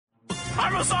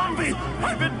I'm a zombie!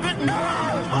 I've been bitten!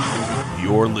 No!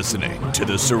 You're listening to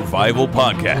the Survival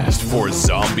Podcast for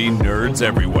zombie nerds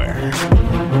everywhere.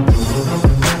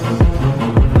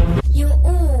 You're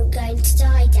all going to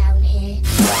die down here.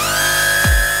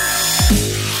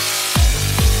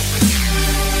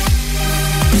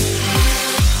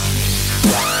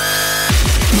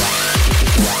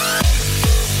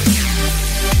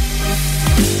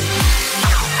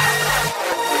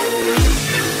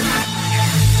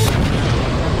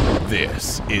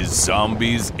 This is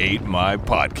Zombies Ate My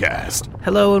Podcast.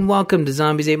 Hello and welcome to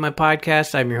Zombies Ate My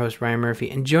Podcast. I'm your host, Ryan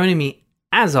Murphy, and joining me,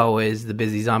 as always, the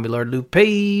busy zombie lord, Lou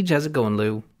Page. How's it going,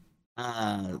 Lou?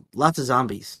 Lots of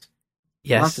zombies.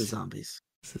 Yes. Lots of zombies.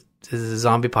 This is a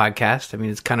zombie podcast. I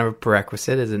mean, it's kind of a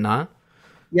prerequisite, is it not?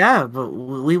 Yeah, but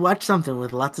we watched something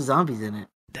with lots of zombies in it.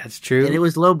 That's true. And it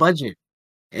was low budget.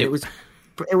 It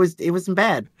wasn't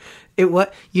bad.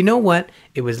 You know what?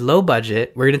 It was low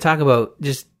budget. We're going to talk about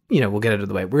we'll get out of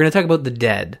the way. We're going to talk about The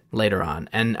Dead later on.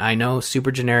 And I know,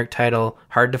 super generic title,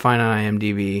 hard to find on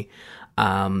IMDb.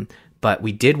 But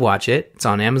we did watch it. It's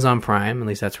on Amazon Prime. At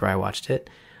least that's where I watched it.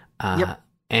 Yep.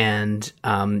 And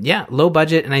low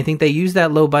budget. And I think they use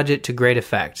that low budget to great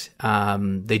effect.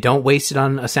 They don't waste it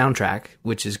on a soundtrack,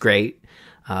 which is great.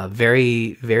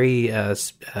 Very, very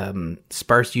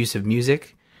sparse use of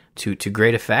music to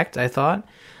great effect, I thought.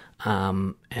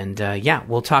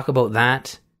 We'll talk about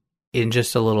that in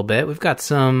just a little bit. We've got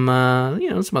some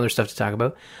other stuff to talk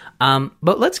about.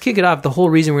 But let's kick it off. The whole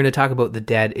reason we're going to talk about The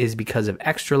Dead is because of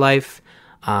Extra Life.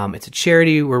 It's a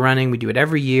charity we're running. We do it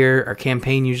every year. Our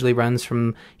campaign usually runs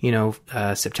from,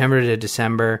 September to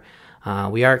December.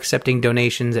 We are accepting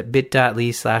donations at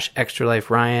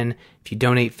bit.ly/extraliferyan. If you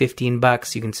donate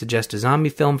 $15, you can suggest a zombie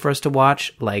film for us to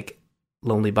watch, like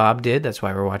Lonely Bob did. That's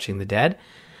why we're watching The Dead.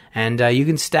 And you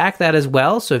can stack that as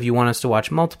well. So if you want us to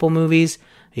watch multiple movies,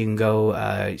 you can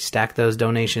go stack those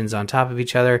donations on top of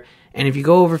each other. And if you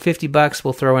go over $50,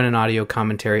 we'll throw in an audio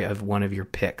commentary of one of your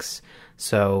picks.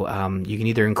 So you can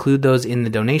either include those in the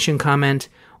donation comment,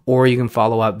 or you can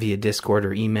follow up via Discord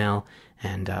or email.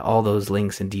 And all those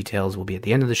links and details will be at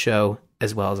the end of the show,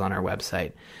 as well as on our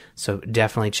website. So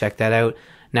definitely check that out.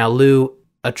 Now, Lou,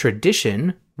 a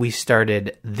tradition we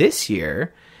started this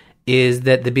year is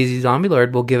that the Busy Zombie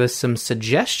Lord will give us some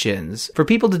suggestions for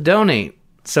people to donate.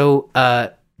 So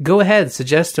go ahead,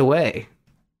 suggest away.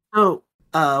 So,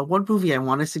 one movie I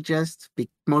want to suggest,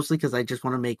 mostly because I just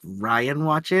want to make Ryan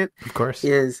watch it, of course,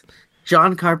 is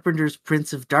John Carpenter's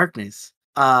Prince of Darkness.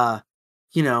 A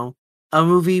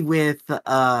movie with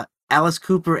Alice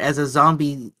Cooper as a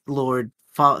zombie lord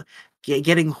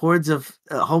getting hordes of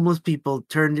homeless people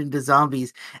turned into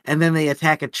zombies, and then they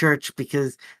attack a church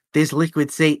because there's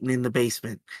liquid Satan in the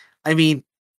basement. I mean,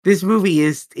 this movie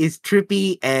is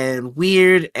trippy and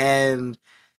weird, and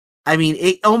I mean,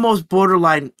 it almost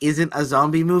borderline isn't a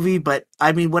zombie movie, but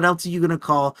I mean, what else are you going to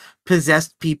call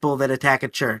possessed people that attack a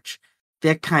church?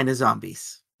 They're kind of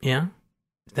zombies. Yeah.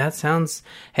 That sounds...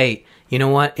 Hey, you know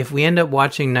what? If we end up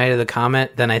watching Night of the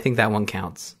Comet, then I think that one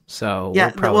counts. So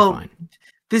we're probably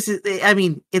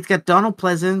fine. It's got Donald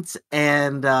Pleasance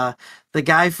and the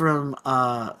guy from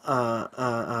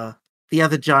the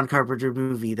other John Carpenter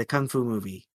movie, the Kung Fu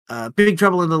movie, Big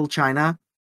Trouble in Little China,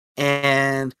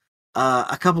 and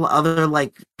a couple of other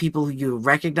people who you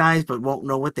recognize but won't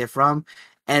know what they're from.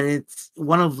 And it's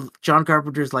one of John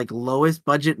Carpenter's lowest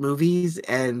budget movies,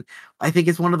 and I think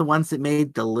it's one of the ones that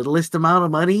made the littlest amount of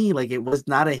money. It was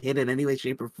not a hit in any way,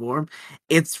 shape, or form.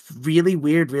 It's really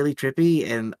weird, really trippy,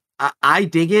 and I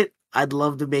dig it. I'd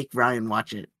love to make Ryan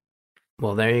watch it.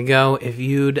 Well, there you go. If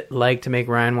you'd like to make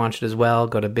Ryan watch it as well,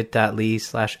 go to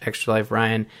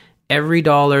bit.ly/extraliferyan. Every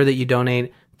dollar that you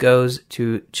donate goes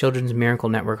to Children's Miracle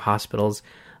Network hospitals.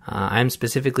 I'm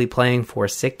specifically playing for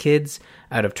sick kids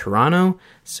out of Toronto.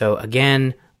 So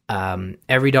again,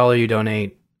 every dollar you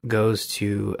donate goes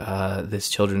to this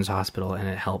children's hospital, and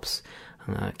it helps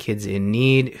kids in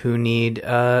need who need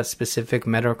specific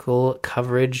medical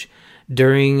coverage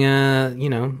during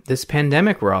this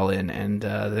pandemic we're all in, and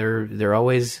they're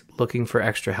always looking for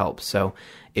extra help. So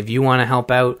if you want to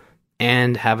help out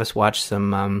and have us watch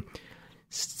some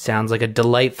sounds like a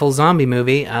delightful zombie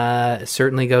movie,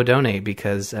 certainly go donate,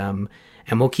 because and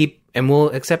we'll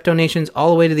accept donations all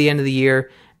the way to the end of the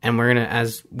year, and we're gonna,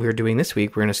 as we're doing this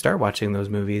week, we're gonna start watching those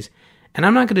movies. And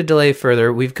I'm not going to delay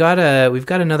further. We've got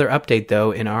another update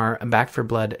though in our Back for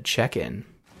Blood check-in.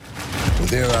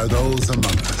 There are those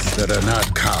among us that are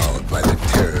not cowed by the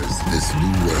terrors of this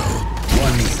new world.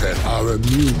 Ones that are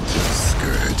immune to the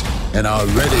scourge and are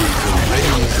ready to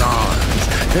raise arms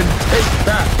and take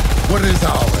back what is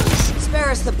ours.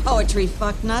 Spare us the poetry,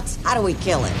 fucknuts. How do we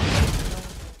kill it?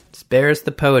 Spare us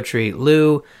the poetry.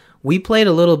 Lou, we played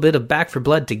a little bit of Back 4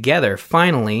 Blood together,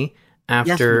 finally,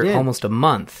 after did. almost a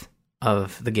month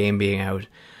of the game being out.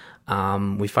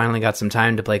 We finally got some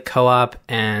time to play co-op,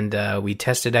 and we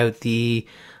tested out the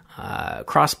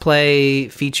cross-play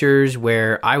features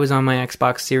where I was on my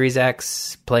Xbox Series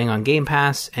X playing on Game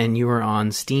Pass, and you were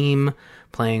on Steam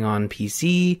playing on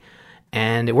PC,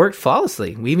 and it worked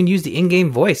flawlessly. We even used the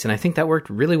in-game voice, and I think that worked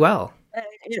really well.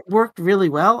 It worked really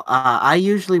well. I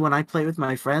usually, when I play with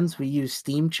my friends, we use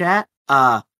Steam Chat.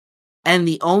 And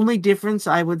the only difference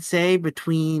I would say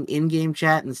between in-game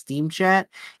chat and Steam Chat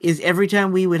is every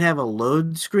time we would have a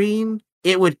load screen,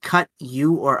 it would cut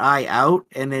you or I out,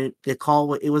 and then the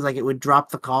call, it was like it would drop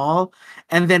the call,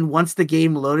 and then once the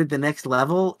game loaded the next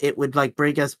level, it would like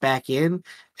bring us back in.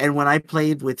 And when I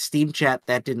played with Steam Chat,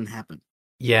 that didn't happen.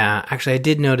 Yeah, actually, I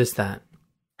did notice that.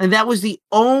 And that was the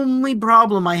only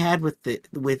problem I had with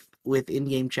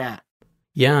in-game chat.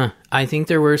 Yeah, I think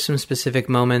there were some specific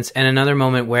moments, and another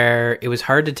moment where it was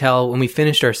hard to tell when we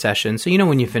finished our session. So, you know,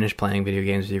 when you finish playing video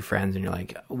games with your friends and you're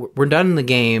like, we're done in the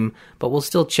game, but we'll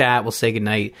still chat, we'll say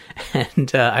goodnight.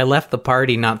 And I left the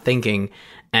party not thinking,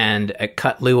 and it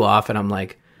cut Lou off, and I'm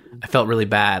like, I felt really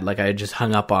bad. Like I had just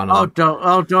hung up on him.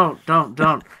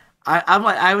 Don't.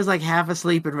 I was like half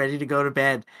asleep and ready to go to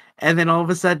bed. And then all of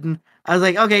a sudden, I was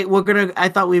like, okay, I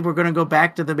thought we were gonna go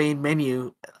back to the main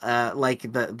menu, like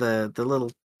the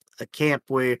little camp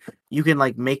where you can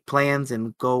like make plans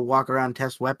and go walk around and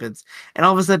test weapons. And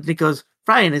all of a sudden it goes,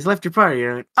 Ryan has left your party.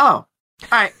 And I went, oh, all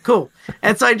right, cool.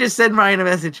 And so I just sent Ryan a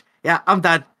message. Yeah, I'm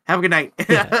done. Have a good night.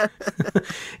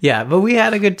 Yeah, but we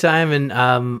had a good time, and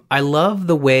I love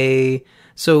the way.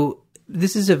 So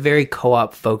this is a very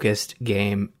co-op focused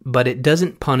game, but it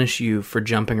doesn't punish you for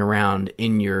jumping around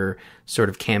in your sort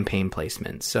of campaign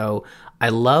placement. So I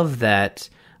love that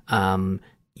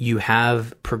you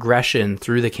have progression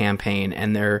through the campaign,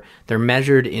 and they're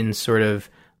measured in sort of,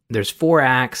 there's 4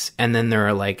 acts, and then there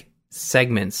are like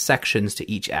segments, sections to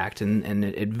each act, and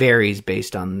it varies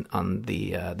based on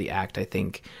the act. I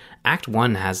think Act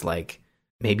 1 has like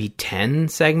maybe 10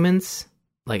 segments,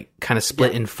 like kind of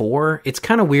split in 4. It's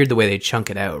kind of weird the way they chunk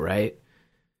it out, right?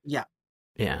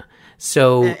 Yeah.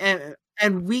 So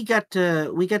and we got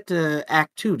to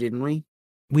Act 2, didn't we?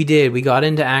 We did. We got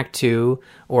into Act 2,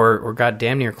 or got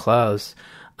damn near close.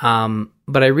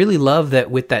 But I really love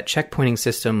that with that checkpointing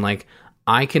system, like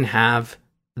I can have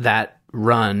that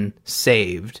run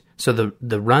saved. So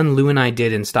the run Lou and I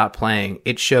did and stopped playing,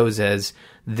 it shows as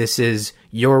this is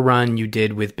your run you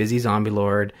did with Busy Zombie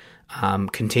Lord.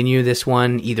 Continue this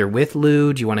one either with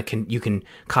Lou. Do you want to? You can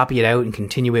copy it out and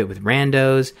continue it with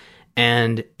randos,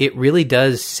 and it really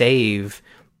does save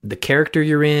the character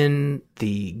you're in,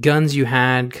 the guns you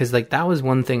had, because like that was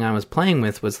one thing I was playing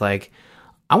with, was like,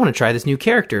 I want to try this new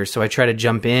character, so I try to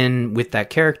jump in with that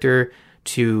character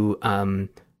to an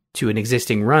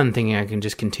existing run, thinking I can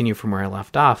just continue from where I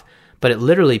left off, but it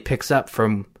literally picks up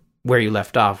from where you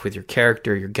left off with your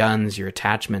character, your guns, your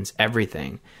attachments,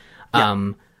 everything.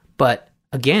 Yeah. But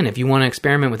again, if you want to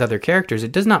experiment with other characters,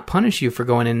 it does not punish you for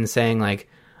going in and saying like,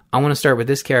 I want to start with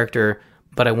this character,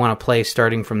 but I want to play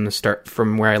starting from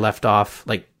from where I left off,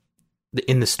 like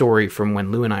in the story from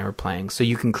when Lou and I were playing. So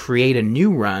you can create a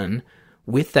new run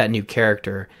with that new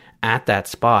character at that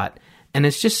spot. And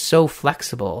it's just so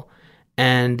flexible,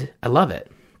 and I love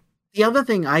it. The other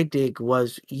thing I dig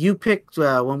was you picked,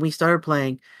 when we started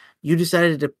playing, you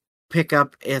decided to pick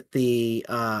up at the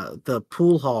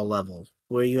pool hall level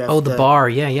where you have the bar.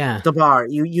 Yeah. The bar.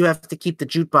 You have to keep the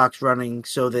jukebox running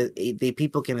so that the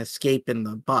people can escape in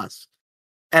the bus.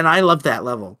 And I love that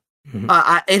level. Mm-hmm.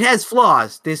 It has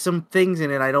flaws. There's some things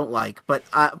in it I don't like, but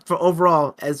for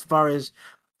overall, as far as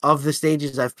of the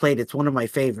stages I've played, it's one of my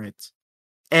favorites.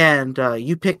 And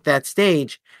you picked that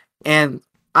stage, and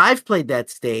I've played that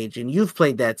stage, and you've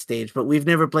played that stage, but we've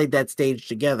never played that stage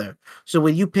together. So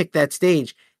when you picked that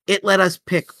stage, it let us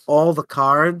pick all the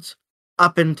cards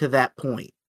up into that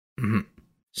point. Mm-hmm.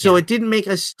 So it didn't make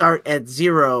us start at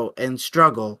 0 and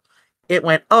struggle. It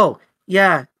went, oh,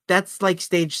 yeah, that's like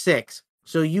stage 6.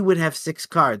 So you would have 6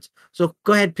 cards. So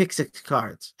go ahead, pick 6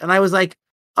 cards. And I was like,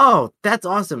 oh, that's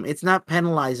awesome. It's not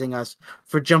penalizing us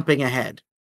for jumping ahead.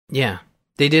 Yeah.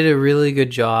 They did a really good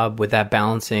job with that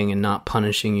balancing and not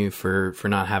punishing you for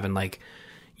not having like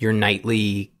your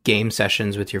nightly game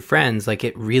sessions with your friends. Like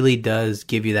it really does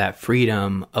give you that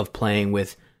freedom of playing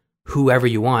with whoever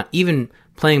you want, even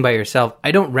playing by yourself.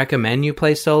 I don't recommend you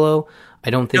play solo.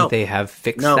 I don't think they have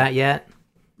fixed that yet.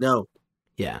 No.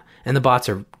 Yeah. And the bots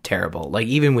are terrible. Like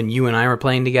even when you and I were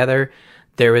playing together,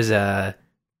 there was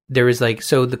like,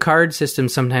 so the card system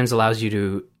sometimes allows you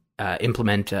to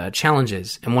implement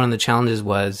challenges. And one of the challenges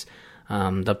was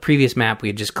the previous map we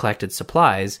had just collected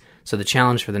supplies. So the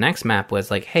challenge for the next map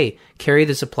was like, hey, carry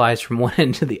the supplies from one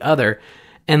end to the other.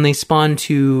 And they spawned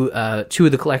two of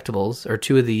the collectibles or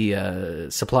two of the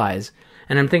supplies.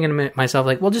 And I'm thinking to myself,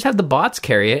 like, well, just have the bots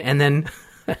carry it, and then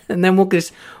we'll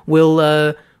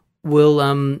guide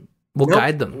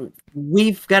them.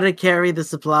 We've got to carry the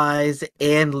supplies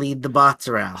and lead the bots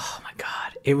around. Oh my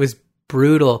god, it was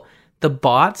brutal. The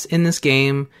bots in this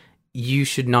game, you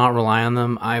should not rely on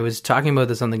them. I was talking about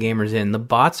this on the Gamers Inn. The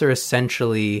bots are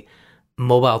essentially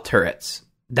mobile turrets.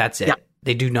 That's it. Yep.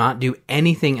 They do not do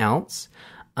anything else.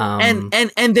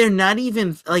 And they're not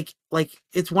even like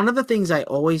it's one of the things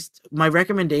my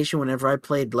recommendation whenever I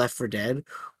played Left 4 Dead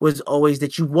was always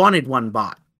that you wanted one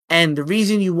bot. And the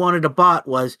reason you wanted a bot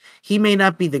was he may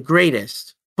not be the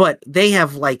greatest, but they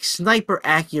have like sniper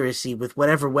accuracy with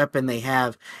whatever weapon they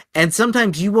have. And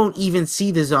sometimes you won't even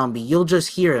see the zombie. You'll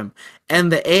just hear him.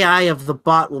 And the AI of the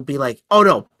bot will be like, oh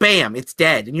no, bam, it's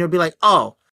dead. And you'll be like,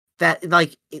 oh, that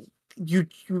like you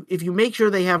if you make sure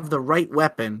they have the right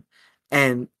weapon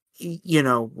and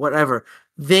whatever,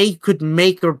 they could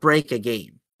make or break a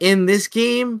game. In this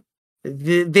game,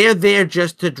 they're there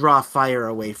just to draw fire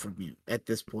away from you at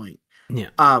this point. Yeah.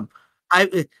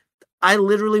 I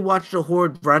literally watched a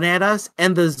horde run at us,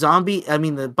 and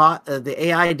the bot, the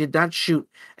AI did not shoot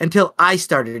until I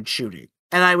started shooting.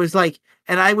 And I was like,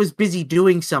 I was busy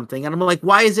doing something, and I'm like,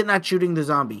 why is it not shooting the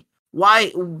zombie?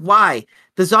 Why?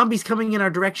 The zombie's coming in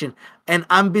our direction, and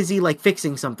I'm busy like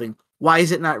fixing something. Why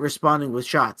is it not responding with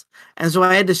shots? And so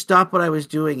I had to stop what I was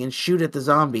doing and shoot at the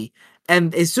zombie.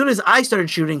 And as soon as I started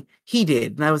shooting, he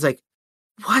did. And I was like,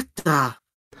 what the?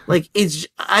 Like,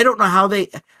 I don't know how they,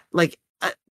 like,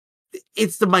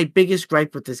 it's my biggest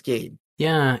gripe with this game.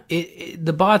 Yeah,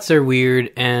 the bots are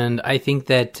weird. And I think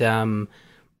that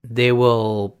they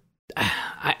will,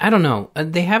 I don't know.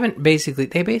 They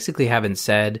basically haven't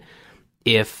said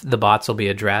if the bots will be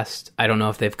addressed. I don't know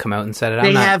if they've come out and said it.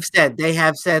 They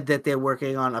have said that they're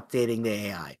working on updating the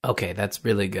AI. Okay, that's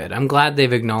really good. I'm glad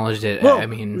they've acknowledged it.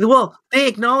 Well, they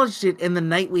acknowledged it in the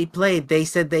night we played. They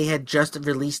said they had just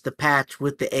released the patch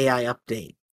with the AI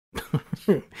update.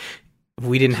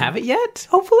 We didn't have it yet,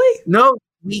 hopefully? No,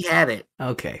 we had it.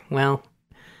 Okay, well.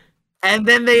 And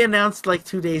then they announced like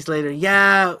 2 days later,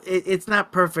 yeah, it's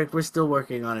not perfect. We're still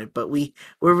working on it, but we're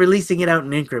releasing it out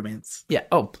in increments. Yeah.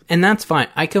 Oh, and that's fine.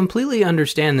 I completely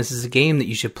understand this is a game that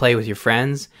you should play with your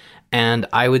friends. And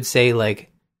I would say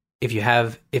like, if you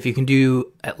can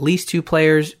do at least 2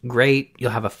 players, great. You'll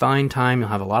have a fine time. You'll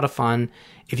have a lot of fun.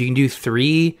 If you can do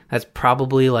 3, that's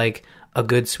probably like a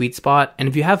good sweet spot. And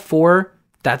if you have 4,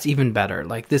 that's even better.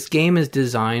 Like this game is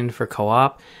designed for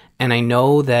co-op. And I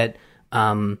know that,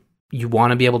 you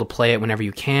want to be able to play it whenever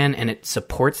you can, and it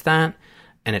supports that,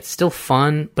 and it's still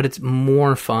fun, but it's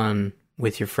more fun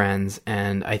with your friends,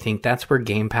 and I think that's where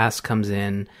Game Pass comes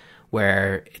in,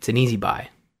 where it's an easy buy.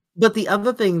 But the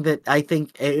other thing that I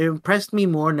think it impressed me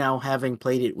more now having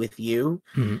played it with you,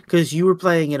 because you were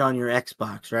playing it on your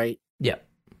Xbox, right? Yeah.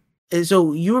 And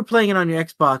so you were playing it on your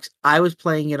Xbox, I was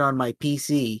playing it on my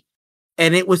PC,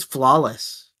 and it was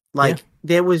flawless. Like,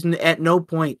 there was at no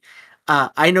point...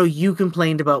 I know you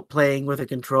complained about playing with a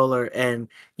controller and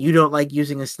you don't like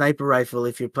using a sniper rifle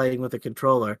if you're playing with a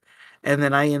controller. And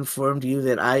then I informed you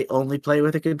that I only play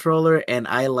with a controller and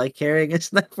I like carrying a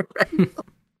sniper rifle.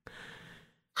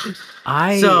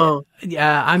 I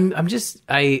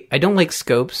don't like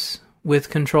scopes with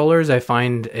controllers. I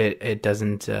find it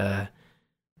doesn't, I'm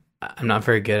not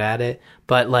very good at it,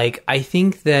 but like, I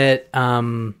think that,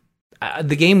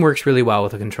 the game works really well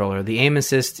with a controller. The aim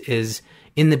assist is,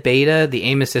 in the beta, the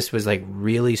aim assist was like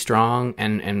really strong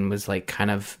and was like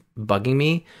kind of bugging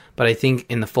me. But I think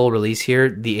in the full release here,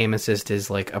 the aim assist is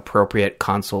like appropriate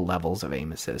console levels of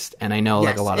aim assist. And I know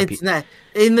like a lot of people... Not,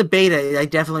 in the beta, I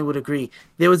definitely would agree.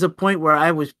 There was a point where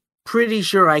I was pretty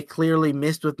sure I clearly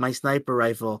missed with my sniper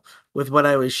rifle with what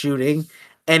I was shooting.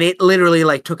 And it literally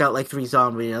like took out like 3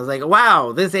 zombies. I was like,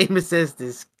 wow, this aim assist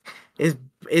is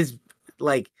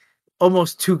like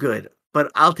almost too good.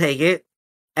 But I'll take it.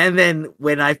 And then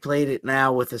when I played it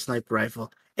now with a sniper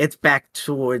rifle, it's back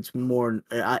towards a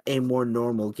more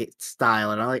normal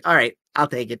style. And I'm like, all right, I'll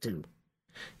take it too.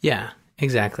 Yeah,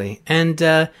 exactly. And,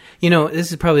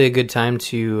 this is probably a good time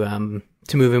to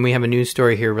move in. We have a news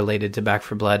story here related to Back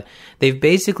 4 Blood. They've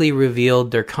basically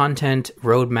revealed their content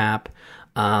roadmap,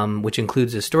 which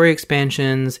includes the story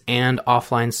expansions and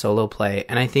offline solo play.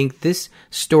 And I think this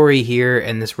story here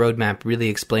and this roadmap really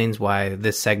explains why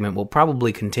this segment will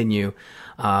probably continue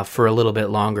for a little bit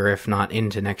longer, if not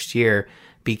into next year,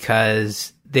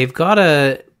 because they've got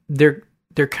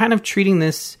they're kind of treating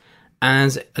this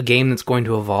as a game that's going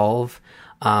to evolve.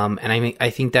 And I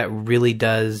think that really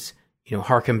does,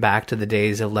 harken back to the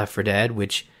days of Left 4 Dead,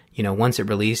 which, once it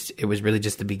released, it was really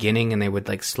just the beginning and they would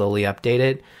like slowly update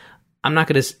it. I'm not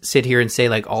going to sit here and say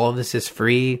like all of this is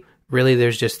free. Really,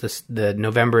 there's just the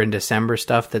November and December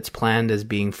stuff that's planned as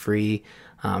being free.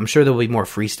 I'm sure there'll be more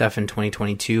free stuff in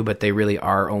 2022, but they really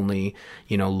are only,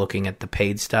 looking at the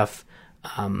paid stuff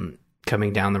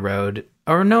coming down the road.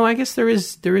 Or no, I guess there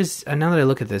is. Now that I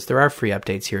look at this, there are free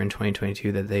updates here in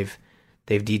 2022 that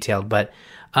they've detailed. But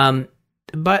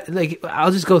like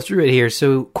I'll just go through it here.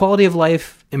 So quality of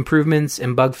life improvements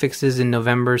and bug fixes in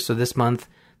November. So this month,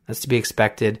 that's to be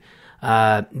expected.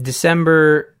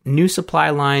 December, new supply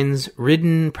lines,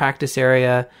 ridden practice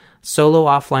area, solo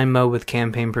offline mode with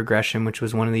campaign progression, which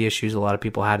was one of the issues a lot of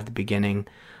people had at the beginning.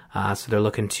 So they're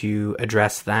looking to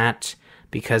address that,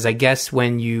 because I guess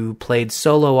when you played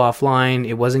solo offline,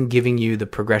 it wasn't giving you the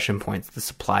progression points, the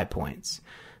supply points.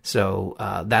 So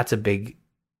that's a big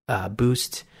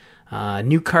boost.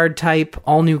 New card type,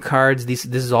 all new cards. This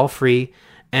is all free.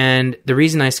 And the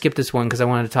reason I skipped this one, because I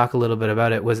wanted to talk a little bit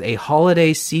about it, was a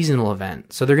holiday seasonal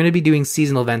event. So they're going to be doing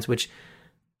seasonal events, which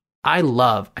I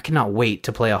love. I cannot wait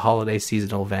to play a holiday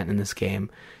seasonal event in this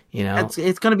game. That's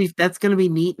gonna be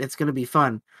neat. It's gonna be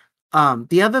fun.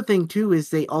 The other thing too is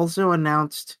they also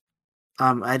announced.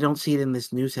 I don't see it in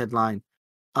this news headline.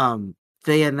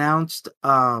 They announced.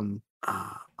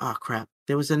 Crap!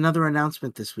 There was another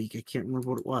announcement this week. I can't remember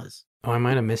what it was. Oh, I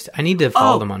might have missed it. I need to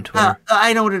follow them on Twitter.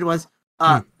 I know what it was.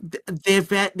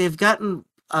 They've gotten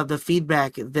the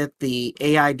feedback that the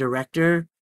AI director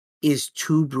is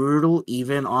too brutal,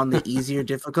 even on the easier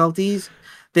difficulties.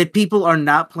 That people are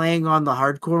not playing on the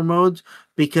hardcore modes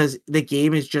because the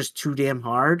game is just too damn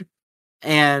hard,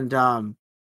 and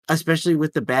especially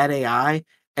with the bad AI.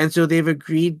 And so they've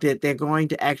agreed that they're going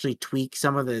to actually tweak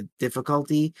some of the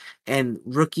difficulty, and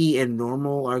rookie and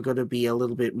normal are going to be a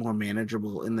little bit more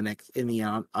manageable in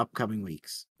the upcoming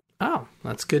weeks. Oh,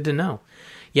 that's good to know.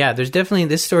 Yeah, there's definitely,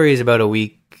 this story is about a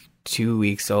week, 2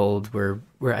 weeks old.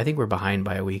 I think we're behind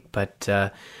by a week, but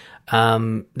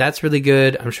that's really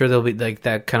good. I'm sure there'll be like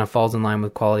that kind of falls in line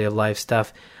with quality of life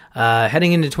stuff.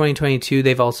 Heading into 2022,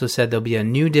 they've also said there'll be a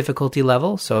new difficulty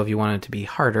level. So if you want it to be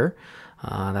harder,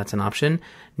 that's an option.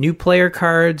 New player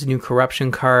cards, new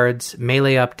corruption cards,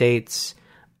 melee updates,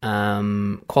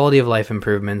 quality of life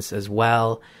improvements as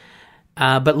well.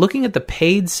 But looking at the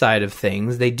paid side of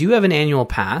things, they do have an annual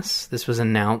pass. This was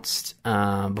announced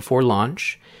before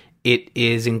launch. It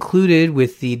is included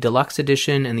with the Deluxe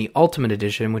Edition and the Ultimate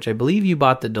Edition, which I believe you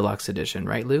bought the Deluxe Edition,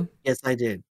 right, Lou? Yes, I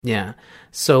did. Yeah.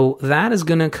 So that is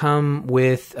going to come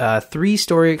with 3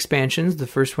 story expansions. The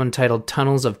first one titled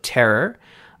Tunnels of Terror.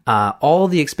 All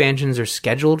the expansions are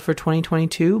scheduled for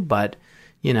 2022, but,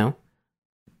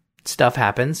 stuff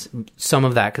happens. Some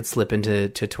of that could slip into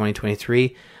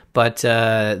 2023. But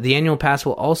the annual pass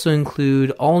will also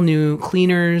include all new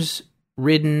cleaners,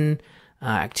 ridden,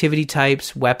 activity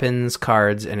types, weapons,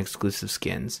 cards, and exclusive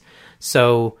skins.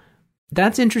 So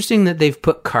that's interesting that they've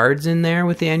put cards in there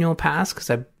with the annual pass, because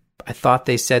I thought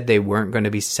they said they weren't going to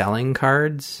be selling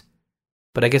cards.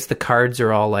 But I guess the cards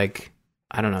are all like,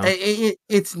 I don't know.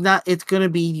 It's not. It's going to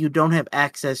be you don't have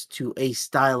access to a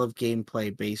style of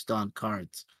gameplay based on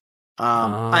cards.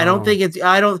 I don't think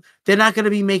they're not going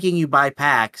to be making you buy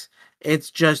packs.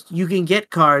 It's just you can get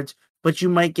cards, but you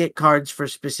might get cards for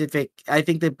specific. I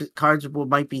think the cards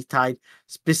might be tied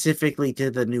specifically to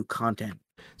the new content.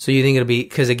 So you think it'll be,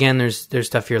 because again, there's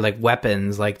stuff here like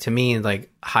weapons. Like to me,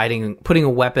 like putting a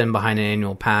weapon behind an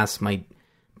annual pass might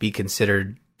be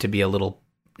considered to be a little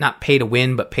not pay to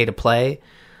win, but pay to play.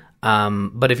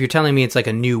 But if you're telling me it's like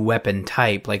a new weapon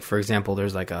type, like for example,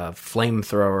 there's like a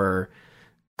flamethrower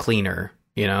cleaner,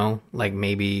 like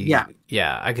maybe,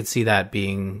 yeah, I could see that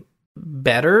being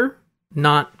better,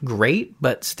 not great,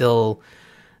 but still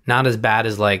not as bad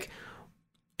as like,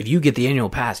 if you get the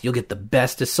annual pass, you'll get the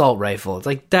best assault rifle. It's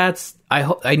like, I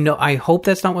hope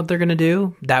that's not what they're going to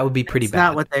do. That would be pretty bad.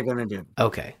 Not what they're going to do.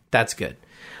 Okay. That's good.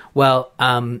 Well,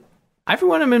 I, for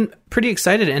one, am pretty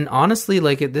excited. And honestly,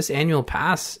 like this annual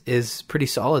pass is pretty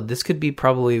solid. This could be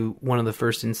probably one of the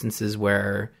first instances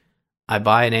where I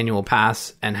buy an annual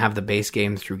pass and have the base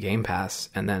game through Game Pass,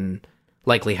 and then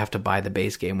likely have to buy the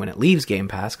base game when it leaves Game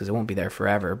Pass because it won't be there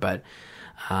forever. But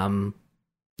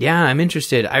yeah, I'm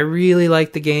interested. I really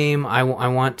like the game. I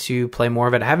want to play more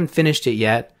of it. I haven't finished it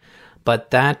yet,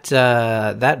 but that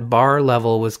bar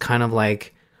level was kind of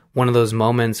like one of those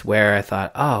moments where I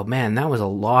thought, oh man, that was a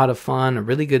lot of fun, a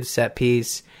really good set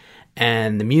piece,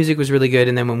 and the music was really good.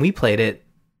 And then when we played it,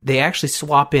 they actually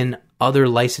swap in other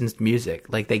licensed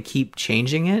music. Like they keep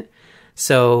changing it.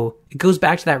 So it goes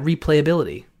back to that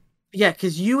replayability. Yeah,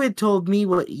 because you had told me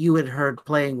what you had heard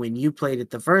playing when you played it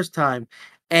the first time,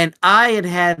 and I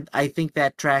had, I think,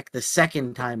 that track the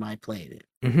second time I played it.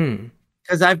 Mm-hmm.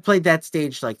 Because I've played that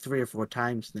stage like 3 or 4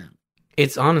 times now.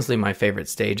 It's honestly my favorite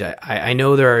stage. I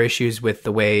know there are issues with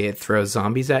the way it throws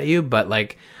zombies at you, but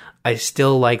like I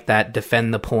still like that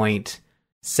defend the point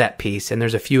set piece, and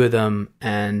there's a few of them,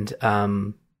 and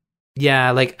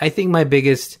yeah, like I think my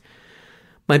biggest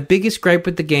gripe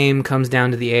with the game comes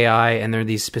down to the AI, and there are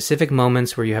these specific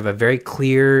moments where you have a very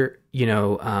clear,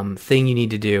 thing you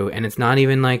need to do, and it's not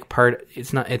even like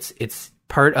it's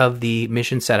part of the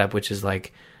mission setup, which is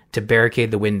like to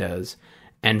barricade the windows.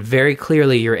 And very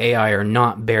clearly your AI are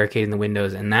not barricading the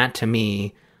windows, and that to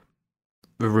me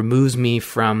removes me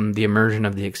from the immersion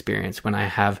of the experience. When I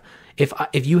have,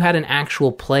 if you had an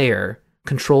actual player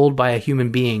controlled by a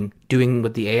human being doing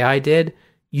what the AI did,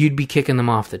 you'd be kicking them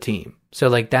off the team. So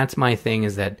like that's my thing,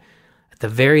 is that at the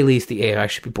very least the AI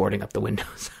should be boarding up the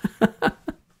windows.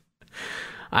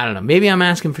 I don't know. Maybe I'm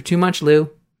asking for too much, Lou.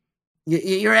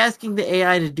 You're asking the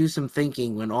AI to do some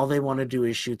thinking when all they want to do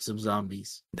is shoot some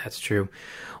zombies. That's true.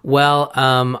 Well,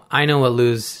 I know what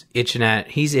Lou's itching at.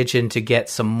 He's itching to get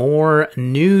some more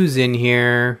news in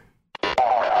here. The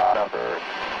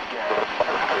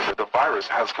virus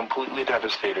has completely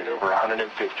devastated over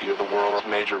 150 of the world's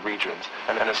major regions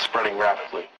and is spreading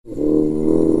rapidly.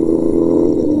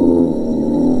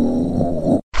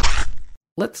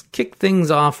 Let's kick things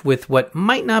off with what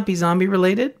might not be zombie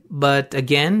related, but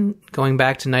again, going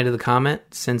back to Night of the Comet,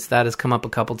 since that has come up a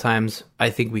couple times,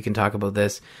 I think we can talk about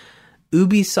this.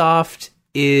 Ubisoft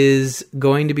is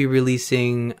going to be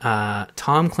releasing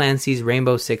Tom Clancy's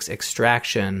Rainbow Six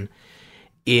Extraction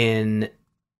in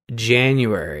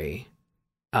January.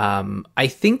 I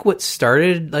think what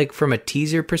started like from a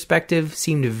teaser perspective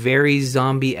seemed very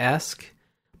zombie-esque,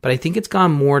 but I think it's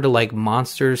gone more to like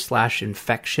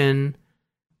monsters/infection.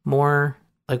 More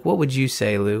like, what would you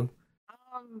say, Lou?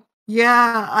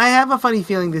 Yeah, I have a funny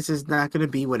feeling this is not going to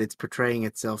be what it's portraying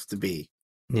itself to be.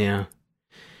 Yeah,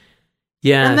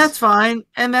 and that's fine.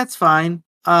 I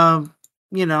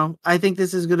think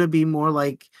this is going to be more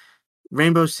like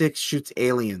Rainbow Six shoots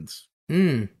aliens.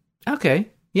 Okay,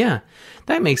 yeah,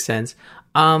 that makes sense.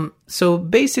 So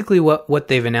basically, what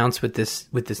they've announced with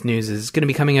this news is it's going to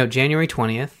be coming out January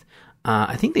 20th.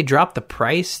 I think they dropped the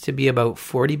price to be about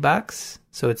 $40.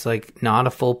 So it's like not a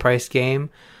full price game.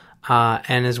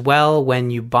 And as well,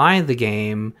 when you buy the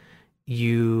game,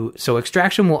 so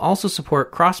Extraction will also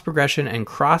support cross progression and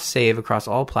cross save across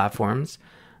all platforms.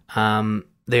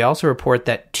 They also report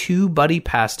that 2 Buddy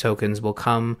Pass tokens will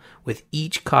come with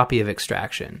each copy of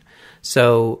Extraction.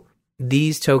 So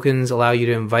these tokens allow you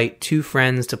to invite 2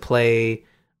 friends to play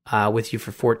with you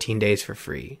for 14 days for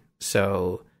free.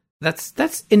 So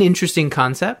that's an interesting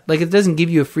concept. Like, it doesn't give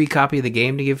you a free copy of the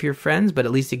game to give your friends, but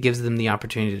at least it gives them the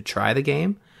opportunity to try the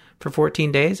game for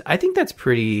 14 days. I think that's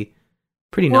pretty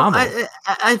novel.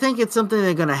 I think it's something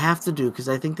they're going to have to do, because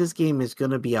I think this game is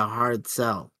going to be a hard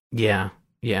sell. Yeah.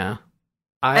 And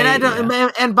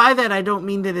by that I don't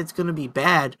mean that it's going to be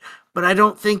bad, but I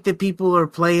don't think that people are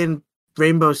playing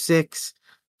Rainbow Six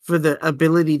for the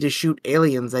ability to shoot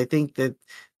aliens. I think that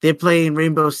they're playing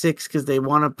Rainbow Six because they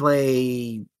want to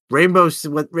play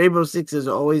what Rainbow Six has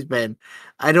always been.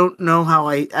 I don't know how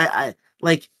I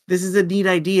like, this is a neat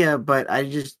idea, but I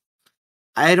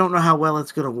don't know how well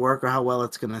it's going to work or how well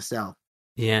it's going to sell.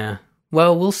 Yeah.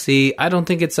 Well, we'll see. I don't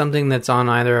think it's something that's on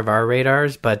either of our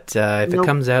radars, but if it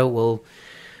comes out, we'll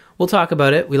talk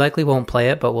about it. We likely won't play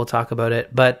it, but we'll talk about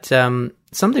it. But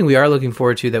something we are looking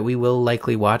forward to that we will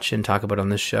likely watch and talk about on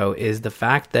this show is the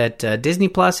fact that Disney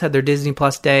Plus had their Disney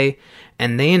Plus Day,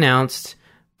 and they announced,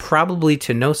 probably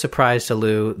to no surprise to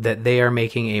Lou, that they are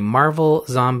making a Marvel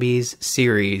Zombies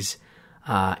series,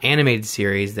 animated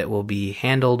series that will be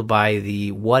handled by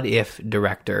the What If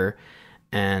director,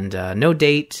 and no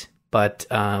date, but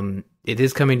it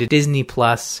is coming to Disney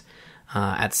Plus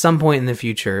at some point in the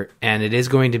future, and it is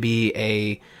going to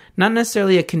be not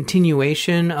necessarily a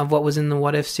continuation of what was in the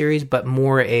What If series, but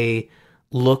more a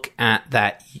look at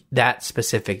that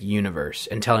specific universe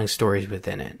and telling stories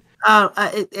within it.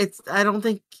 I don't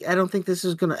think this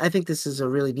is gonna. I think this is a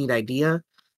really neat idea.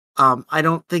 I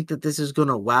don't think that this is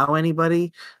gonna wow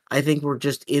anybody. I think we're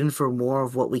just in for more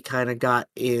of what we kind of got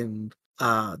in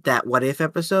that What If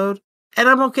episode, and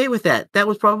I'm okay with that. That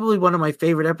was probably one of my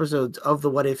favorite episodes of the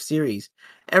What If series.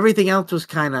 Everything else was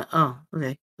kind of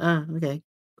okay. Okay.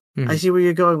 I see where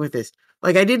you're going with this.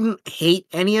 Like, I didn't hate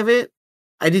any of it.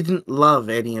 I didn't love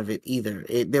any of it either.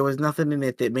 There was nothing in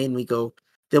it that made me go,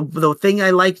 the thing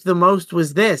I liked the most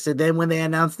was this. And then when they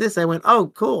announced this, I went,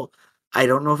 oh, cool. I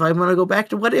don't know if I'm going to go back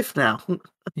to What If now.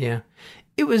 Yeah.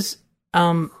 It was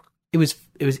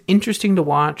interesting to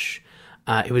watch.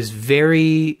 It was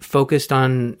very focused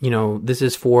on, this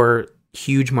is for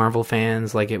huge Marvel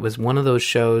fans. Like, it was one of those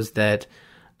shows that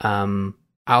I'll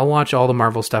watch all the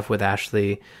Marvel stuff with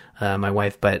Ashley, my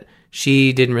wife, but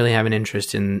she didn't really have an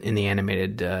interest in the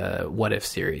animated What If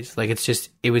series. Like,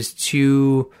 it was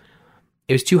too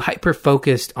hyper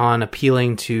focused on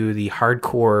appealing to the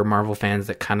hardcore Marvel fans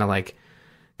that kind of like,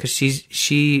 because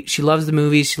she loves the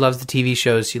movies, she loves the TV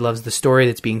shows, she loves the story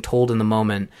that's being told in the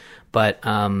moment. But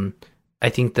I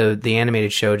think the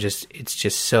animated show it's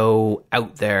just so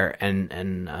out there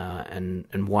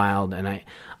and wild, and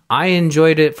I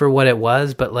enjoyed it for what it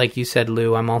was. But like you said,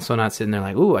 Lou, I'm also not sitting there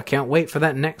like, ooh, I can't wait for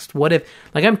that next What If.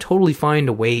 Like, I'm totally fine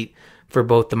to wait for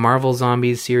both the Marvel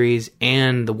Zombies series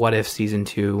and the What If season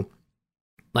 2.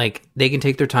 Like, they can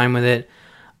take their time with it.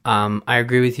 I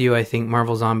agree with you. I think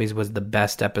Marvel Zombies was the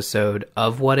best episode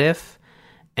of What If.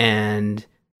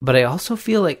 But I also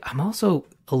feel like I'm also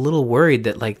a little worried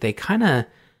that like they kind of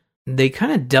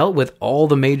dealt with all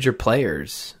the major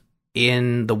players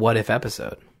in the What If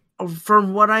episode.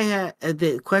 From what I had,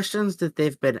 the questions that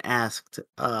they've been asked,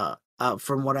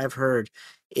 from what I've heard,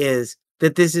 is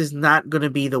that this is not going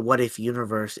to be the What If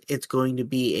universe. It's going to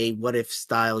be a What If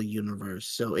style universe.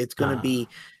 So it's going to be,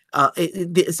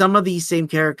 some of these same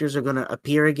characters are going to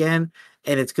appear again,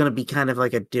 and it's going to be kind of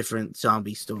like a different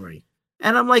zombie story.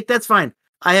 And I'm like, that's fine.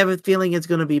 I have a feeling it's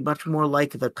going to be much more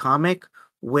like the comic,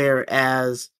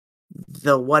 whereas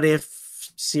the What If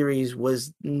series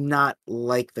was not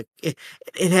like it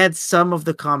had some of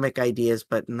the comic ideas,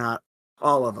 but not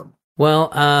all of them. Well,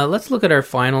 let's look at our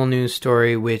final news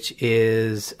story, which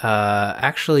is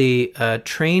actually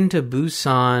Train to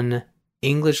Busan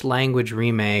English language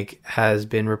remake has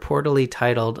been reportedly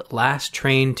titled Last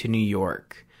Train to New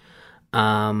York.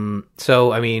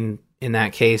 So, I mean, in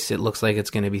that case, it looks like it's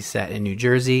going to be set in New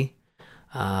Jersey,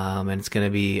 and it's going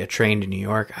to be a train to New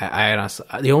York. I honestly,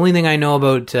 the only thing I know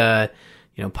about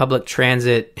public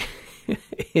transit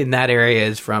in that area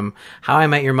is from How I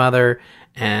Met Your Mother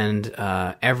and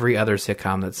every other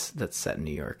sitcom that's set in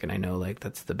New York. And I know like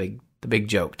that's the big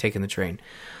joke, taking the train.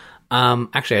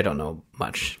 Actually, I don't know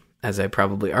much, as I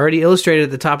probably already illustrated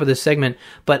at the top of this segment,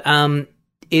 but I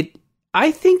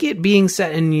think it being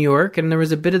set in New York, and there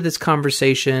was a bit of this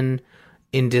conversation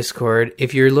in Discord,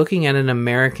 if you're looking at an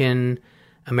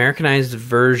Americanized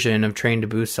version of Train to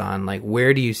Busan, like,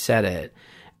 where do you set it?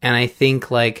 And I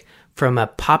think, like, from a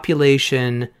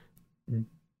population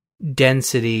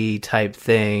density type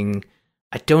thing,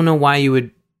 I don't know why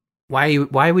would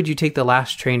you take the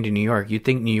last train to New York? You'd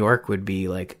think New York would be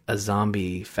like a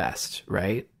zombie fest,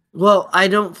 right? Well, I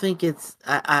don't think it's.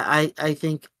 I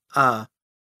think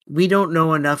we don't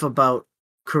know enough about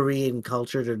Korean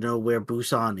culture to know where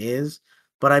Busan is,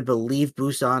 but I believe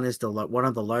Busan is one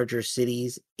of the larger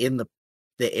cities in the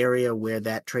area where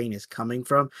that train is coming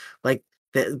from. Like,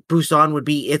 Busan would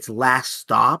be its last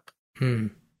stop,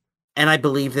 and I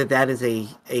believe that is a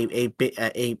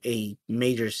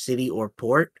major city or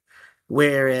port.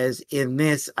 Whereas in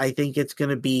this, I think it's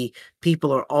going to be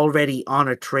people are already on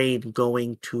a train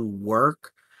going to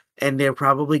work, and they're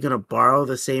probably going to borrow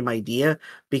the same idea,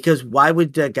 because why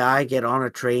would the guy get on a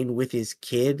train with his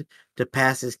kid to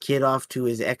pass his kid off to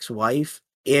his ex-wife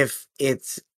if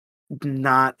it's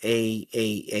not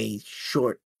a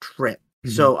short trip?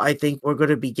 Mm-hmm. So I think we're going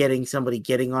to be getting somebody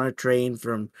getting on a train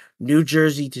from New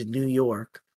Jersey to New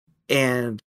York,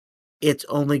 and it's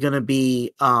only going to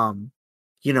be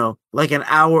like an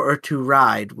hour or two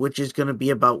ride, which is going to be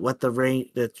about what the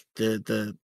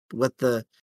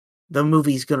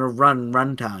movie's going to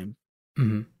runtime.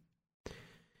 Mm-hmm.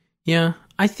 Yeah,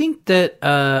 I think that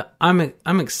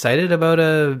I'm excited about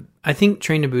I think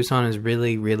Train to Busan is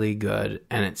really, really good,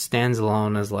 and it stands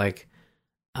alone as like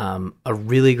a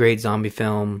really great zombie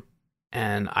film,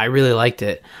 and I really liked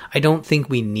it. I don't think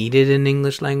we needed an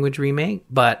English language remake,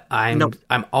 but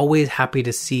I'm always happy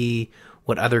to see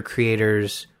what other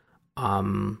creators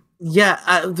my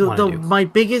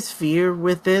biggest fear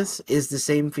with this is the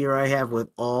same fear I have with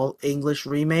all English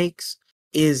remakes,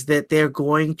 is that they're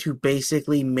going to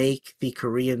basically make the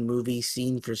Korean movie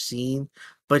scene for scene,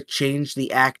 but change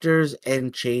the actors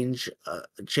and change the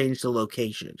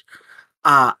location.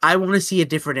 I want to see a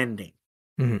different ending,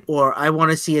 or I want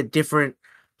to see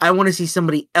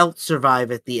somebody else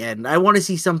survive at the end. I want to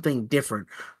see something different.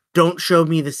 Don't show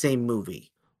me the same movie.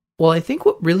 Well, I think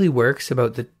what really works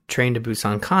about the Train to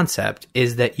Busan concept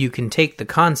is that you can take the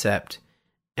concept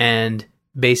and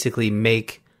basically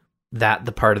make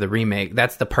the part of the remake.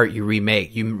 That's the part you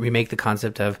remake. You remake the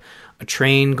concept of a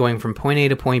train going from point A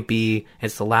to point B.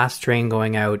 It's the last train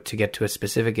going out to get to a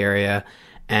specific area,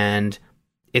 and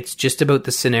it's just about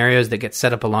the scenarios that get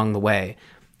set up along the way.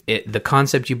 The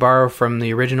concept you borrow from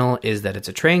the original is that it's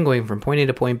a train going from point A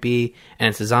to point B, and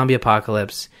it's a zombie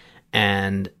apocalypse,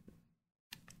 and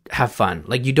have fun.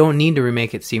 Like, you don't need to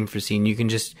remake it scene for scene. You can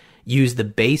just use the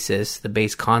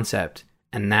base concept,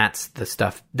 and that's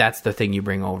the thing you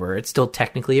bring over. It's still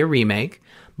technically a remake,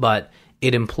 but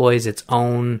it employs its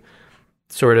own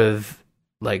sort of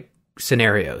like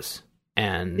scenarios.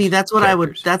 And see, that's what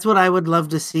characters. I would love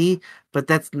to see, but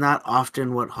that's not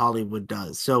often what Hollywood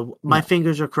does. So my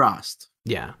fingers are crossed.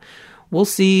 Yeah. We'll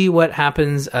see what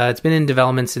happens. It's been in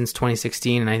development since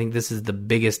 2016, and I think this is the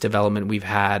biggest development we've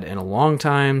had in a long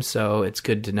time, so it's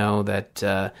good to know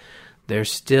that they're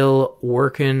still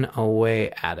working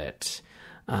away at it.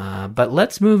 But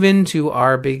let's move into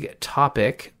our big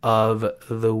topic of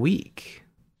the week.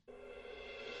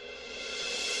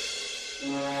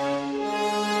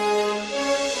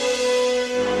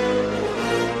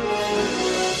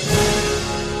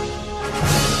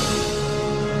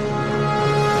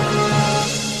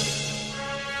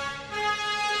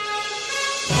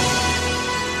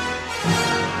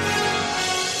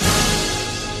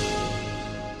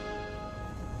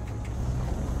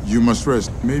 You must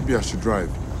rest. Maybe I should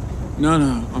drive. No,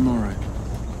 I'm all right.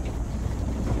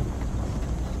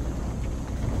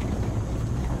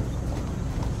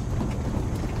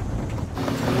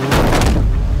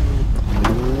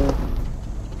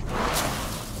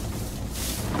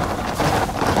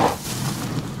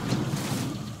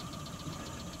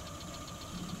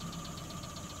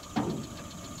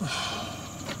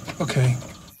 Okay.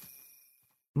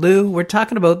 Lou, we're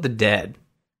talking about The Dead,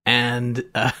 and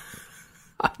I'm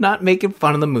not making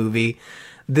fun of the movie.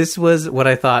 This was what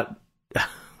I thought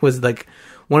was like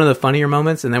one of the funnier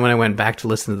moments, and then when I went back to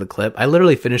listen to the clip, I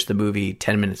literally finished the movie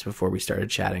 10 minutes before we started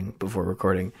chatting, before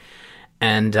recording.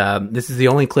 And this is the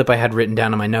only clip I had written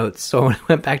down in my notes, so when I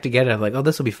went back to get it, I was like, oh,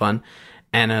 this will be fun.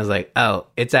 And I was like, oh,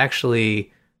 it's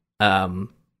actually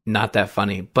not that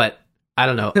funny. But I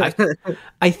don't know.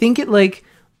 I think it, like,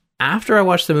 after I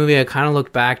watched the movie, I kind of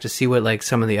looked back to see what, like,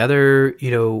 some of the other,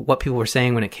 what people were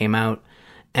saying when it came out.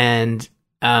 And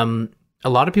a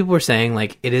lot of people were saying,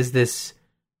 like, it is this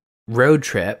road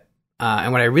trip.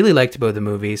 And what I really liked about the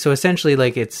movie, so essentially,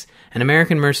 like, it's an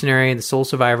American mercenary, the sole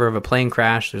survivor of a plane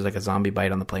crash. There's, like, a zombie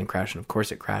bite on the plane crash, and of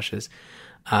course it crashes.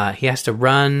 He has to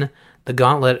run the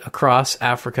gauntlet across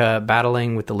Africa,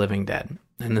 battling with the living dead.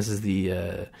 And this is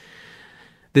the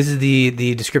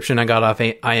description I got off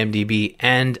IMDb.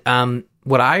 And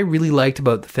what I really liked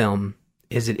about the film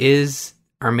is it is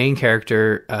our main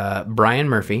character, Brian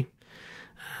Murphy.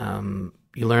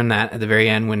 You learn that at the very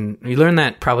end, when you learn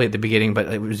that probably at the beginning, but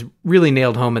it was really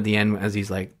nailed home at the end as he's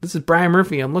like, "This is Brian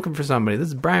Murphy. I'm looking for somebody. This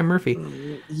is Brian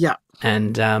Murphy." Yeah.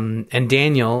 And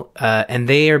Daniel, and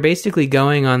they are basically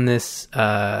going on this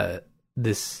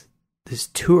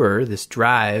tour, this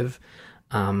drive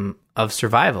of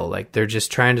survival. Like, they're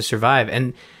just trying to survive,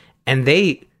 and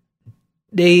they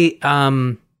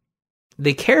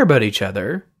care about each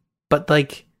other, but,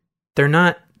 like, they're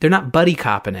not buddy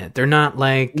copping it. They're not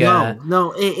like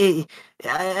no.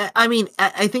 I mean,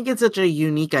 I think it's such a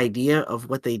unique idea of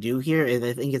what they do here, and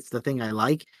I think it's the thing I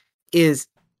like is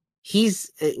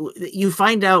you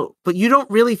find out, but you don't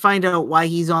really find out why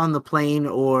he's on the plane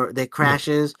or that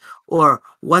crashes or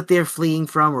what they're fleeing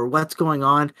from or what's going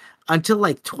on until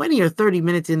like 20 or 30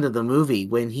 minutes into the movie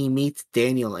when he meets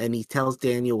Daniel and he tells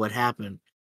Daniel what happened.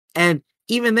 And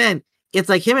even then, it's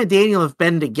like him and Daniel have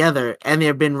been together and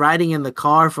they've been riding in the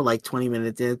car for like 20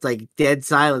 minutes and it's like dead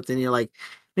silence. And you're like,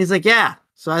 and he's like, yeah,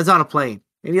 so I was on a plane.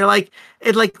 And you're like,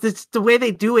 it's the way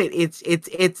they do it.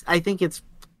 It's, I think it's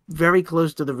very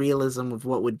close to the realism of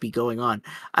what would be going on.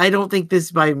 I don't think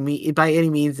this by any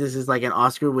means, this is like an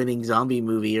Oscar winning zombie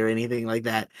movie or anything like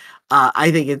that.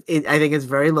 I think I think it's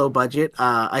very low budget.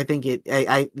 I think it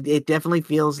definitely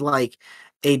feels like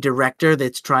a director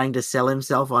that's trying to sell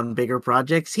himself on bigger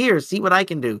projects. Here, see what I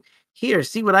can do. Here,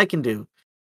 see what I can do.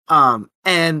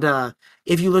 And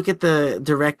if you look at the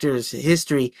director's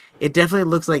history, it definitely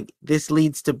looks like this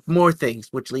leads to more things,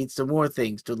 which leads to more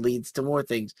things, to leads to more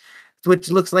things,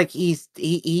 which looks like he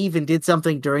even did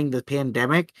something during the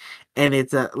pandemic, and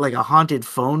it's like a haunted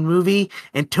phone movie,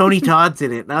 and Tony Todd's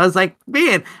in it. And I was like,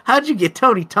 man, how'd you get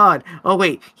Tony Todd? Oh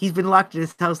wait, he's been locked in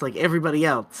his house like everybody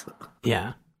else.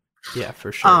 Yeah,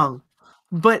 for sure.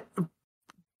 But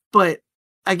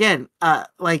again,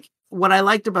 like, what I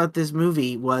liked about this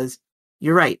movie was,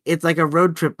 you're right, it's like a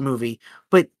road trip movie,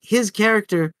 but his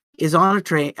character is on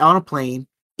a plane,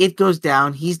 it goes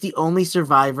down. He's the only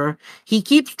survivor. He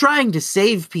keeps trying to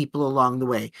save people along the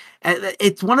way.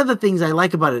 It's one of the things I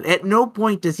like about it. At no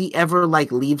point does he ever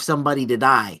like leave somebody to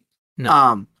die.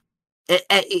 No.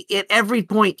 At every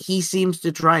point, he seems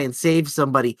to try and save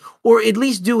somebody, or at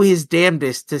least do his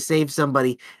damnedest to save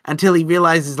somebody until he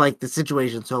realizes like the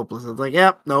situation's hopeless. It's like,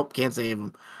 yep, nope, can't save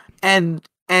him. And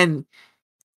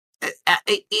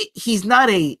he's not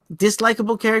a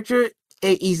dislikable character.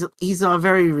 He's a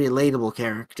very relatable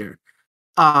character.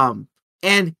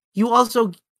 And you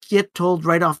also get told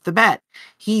right off the bat,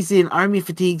 he's in army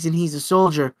fatigues and he's a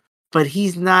soldier, but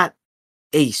he's not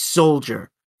a soldier.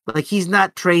 Like, he's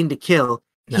not trained to kill.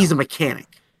 No. He's a mechanic.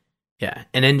 Yeah,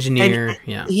 an engineer.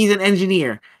 Yeah, he's an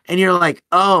engineer. And you're like,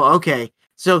 oh, okay.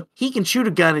 So he can shoot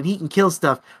a gun and he can kill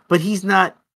stuff, but he's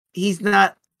not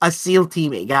a SEAL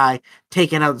team guy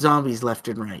taking out zombies left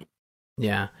and right.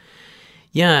 Yeah.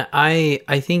 Yeah, I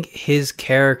think his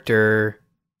character,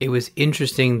 it was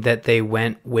interesting that they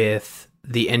went with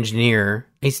the engineer.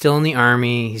 He's still in the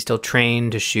army, he's still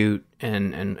trained to shoot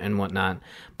and whatnot,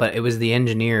 but it was the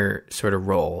engineer sort of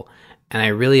role. And I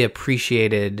really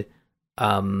appreciated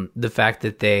the fact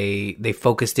that they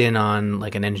focused in on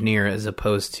like an engineer as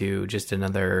opposed to just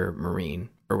another Marine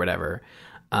or whatever.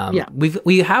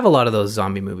 We have a lot of those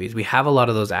zombie movies. We have a lot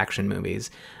of those action movies.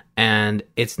 And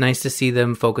it's nice to see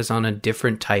them focus on a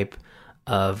different type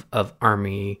of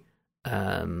army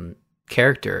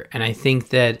character. And I think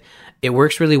that it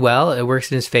works really well. It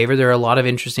works in his favor. There are a lot of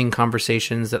interesting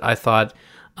conversations that I thought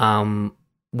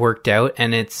worked out.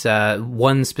 And it's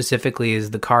one specifically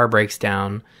is the car breaks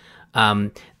down.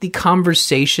 The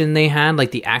conversation they had,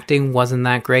 like the acting wasn't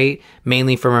that great,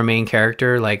 mainly from our main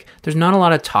character. Like there's not a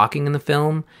lot of talking in the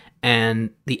film,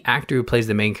 and the actor who plays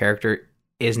the main character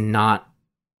is not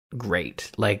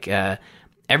great. Like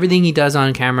everything he does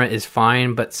on camera is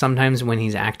fine, but sometimes when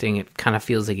he's acting, it kind of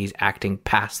feels like he's acting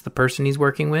past the person he's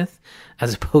working with,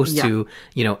 as opposed to,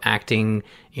 acting,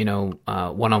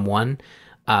 one-on-one,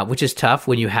 which is tough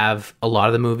when you have a lot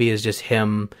of the movie is just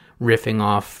him riffing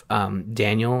off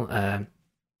Daniel.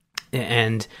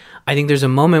 And I think there's a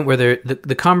moment where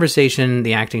the conversation,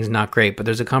 the acting is not great, but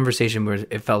there's a conversation where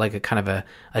it felt like a kind of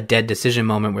a dead decision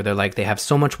moment where they're like, they have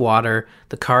so much water,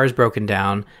 the car is broken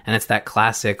down, and it's that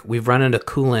classic, we've run out of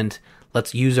coolant,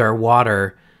 let's use our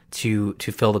water to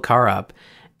fill the car up.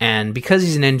 And because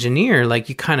he's an engineer, like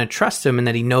you kind of trust him and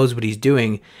that he knows what he's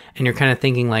doing, and you're kind of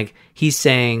thinking like, he's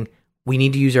saying, we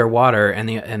need to use our water,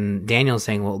 and Daniel's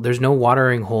saying, well, there's no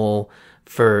watering hole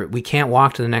we can't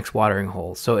walk to the next watering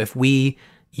hole. So if we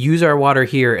use our water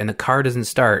here and the car doesn't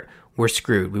start, we're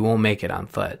screwed. We won't make it on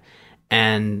foot.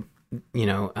 And,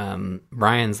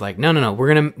 Brian's like, no,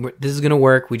 this is going to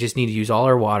work. We just need to use all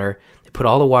our water. They put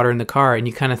all the water in the car, and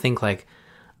you kind of think like,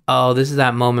 oh, this is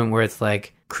that moment where it's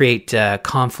like create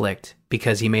conflict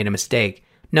because he made a mistake.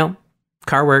 No,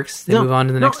 car works. They move on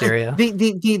to the next area.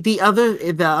 The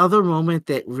other moment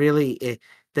that really,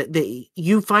 that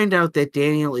you find out that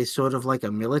Daniel is sort of like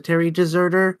a military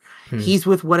deserter. He's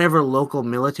with whatever local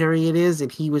military it is,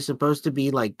 and he was supposed to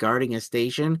be like guarding a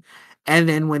station. And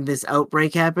then when this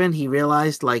outbreak happened, he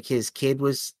realized like his kid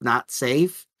was not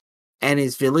safe and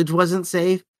his village wasn't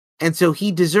safe. And so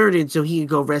he deserted so he could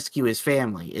go rescue his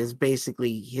family, is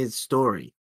basically his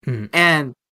story.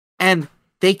 And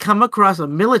they come across a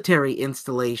military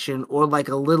installation or like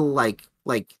a little like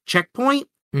checkpoint.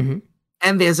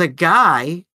 And there's a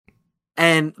guy,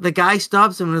 and the guy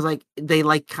stops him and is like, they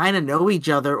like kind of know each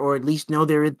other, or at least know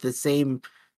they're in the same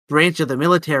branch of the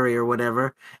military or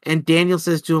whatever. And Daniel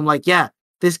says to him like, yeah,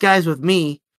 this guy's with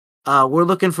me. We're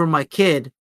looking for my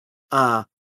kid.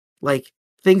 Like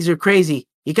things are crazy.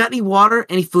 You got any water,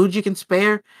 any food you can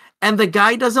spare? And the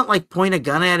guy doesn't like point a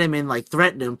gun at him and like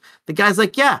threaten him. The guy's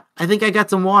like, yeah, I think I got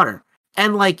some water.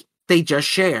 And like, they just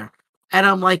share. And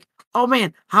I'm like, oh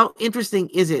man, how interesting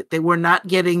is it that we're not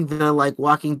getting the like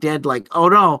Walking Dead, like, oh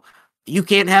no, you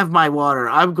can't have my water,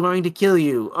 I'm going to kill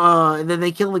you. And then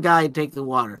they kill the guy and take the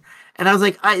water. And I was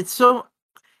like,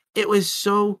 it was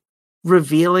so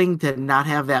revealing to not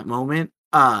have that moment.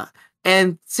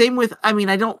 And same with, I mean,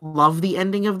 I don't love the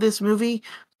ending of this movie,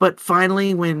 but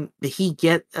finally when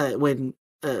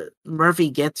Murphy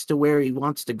gets to where he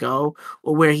wants to go,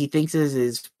 or where he thinks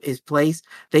is his place,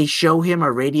 they show him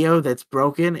a radio that's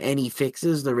broken and he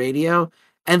fixes the radio.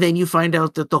 And then you find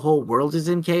out that the whole world is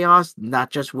in chaos,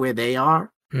 not just where they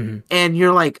are. And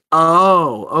you're like,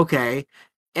 oh, okay.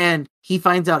 And he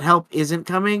finds out help isn't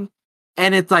coming.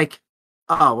 And it's like,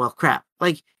 oh, well, crap.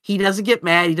 Like, he doesn't get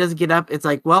mad. He doesn't get up. It's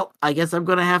like, well, I guess I'm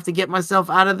going to have to get myself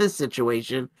out of this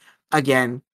situation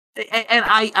again. And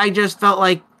I just felt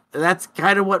like, that's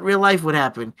kind of what real life would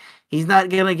happen. He's not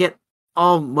going to get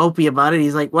all mopey about it.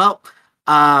 He's like, well,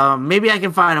 maybe I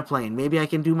can find a plane. Maybe I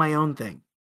can do my own thing.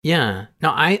 Yeah.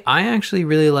 No, I actually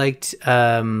really liked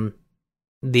the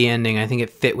ending. I think it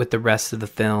fit with the rest of the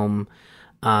film.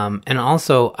 And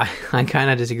also, I kind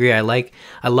of disagree. I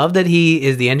love that he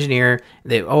is the engineer.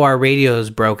 Our radio is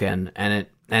broken, and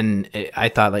I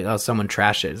thought like, oh, someone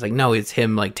trashed it. It's like, no, it's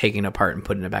him like taking it apart and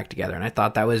putting it back together. And I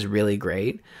thought that was really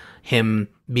great. Him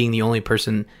being the only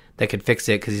person that could fix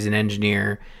it because he's an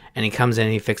engineer, and he comes in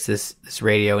and he fixes this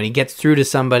radio, and he gets through to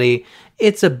somebody.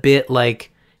 It's a bit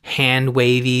like hand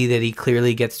wavy that he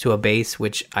clearly gets to a base,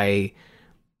 which they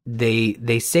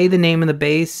say the name of the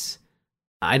base.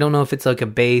 I don't know if it's like a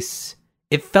base.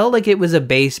 It felt like it was a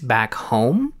base back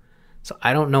home, so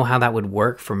I don't know how that would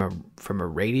work from a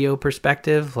radio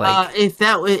perspective. Like, if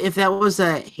that was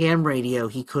a ham radio,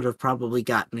 he could have probably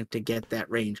gotten it to get that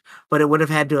range, but it would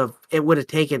have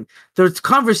taken, the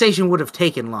conversation would have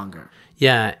taken longer.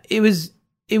 Yeah, it was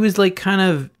like kind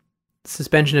of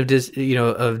suspension of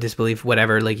disbelief,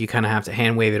 whatever. Like, you kind of have to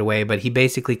hand wave it away, but he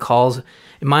basically calls.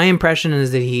 My impression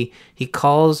is that he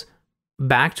calls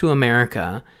back to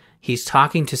America. He's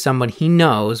talking to someone he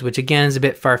knows, which again is a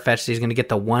bit far-fetched. He's going to get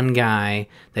the one guy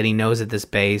that he knows at this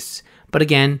base. But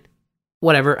again,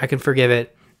 whatever, I can forgive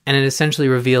it. And it essentially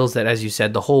reveals that, as you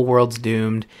said, the whole world's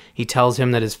doomed. He tells him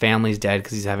that his family's dead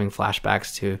because he's having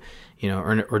flashbacks to,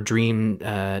 or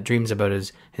dreams about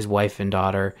his wife and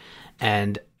daughter.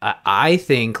 And I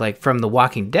think, like, from the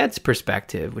Walking Dead's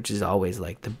perspective, which is always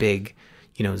like the big,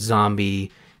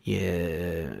 zombie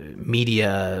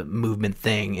media movement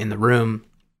thing in the room,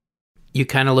 you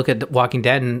kind of look at The Walking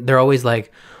Dead and they're always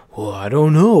like, well, I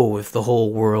don't know if the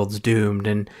whole world's doomed.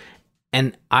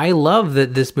 And I love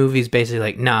that this movie's basically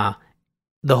like, nah,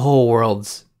 the whole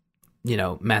world's,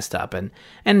 messed up. And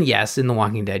yes, in The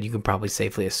Walking Dead, you can probably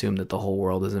safely assume that the whole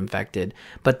world is infected.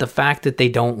 But the fact that they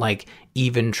don't like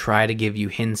even try to give you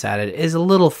hints at it is a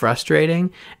little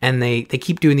frustrating. And they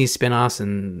keep doing these spin-offs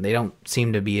and they don't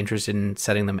seem to be interested in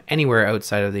setting them anywhere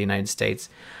outside of the United States,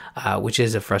 which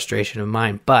is a frustration of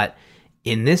mine. But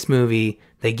in this movie,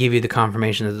 they give you the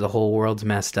confirmation that the whole world's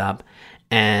messed up.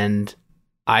 And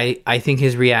I think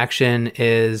his reaction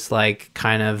is like,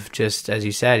 kind of just, as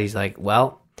you said, he's like,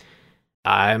 well,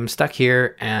 I'm stuck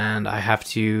here and I have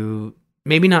to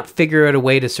maybe not figure out a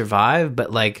way to survive,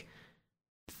 but like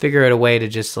figure out a way to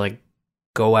just like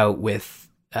go out with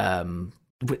I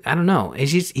don't know.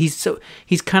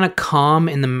 He's kind of calm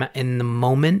in the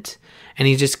moment, and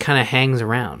he just kind of hangs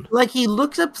around. Like, he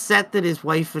looks upset that his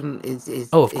wife and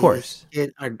of course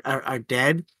are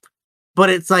dead, but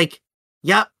it's like,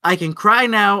 yep, I can cry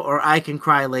now or I can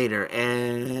cry later,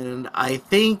 and I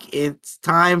think it's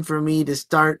time for me to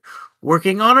start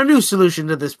working on a new solution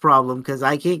to this problem, because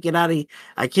I can't get out of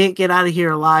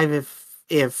here alive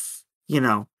if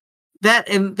that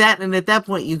and at that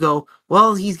point you go,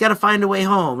 well, he's got to find a way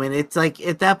home. And it's like,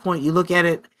 at that point you look at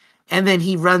it, and then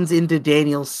he runs into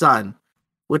Daniel's son,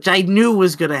 which I knew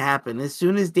was going to happen. As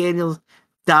soon as Daniel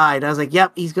died, I was like,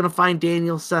 yep, he's going to find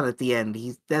Daniel's son at the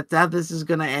end. That's how this is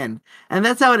going to end. And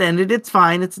that's how it ended. It's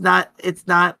fine. It's not, it's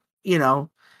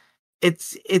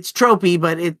tropey,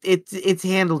 but it's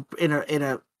handled in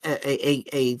a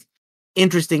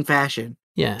interesting fashion.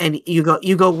 Yeah. And you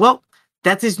go, well,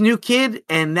 that's his new kid,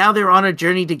 and now they're on a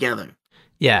journey together.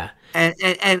 Yeah. And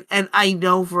I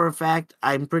know for a fact,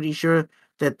 I'm pretty sure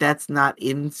that that's not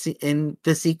in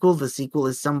the sequel. The sequel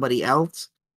is somebody else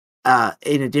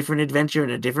in a different adventure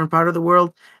in a different part of the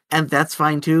world, and that's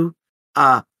fine too.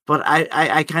 But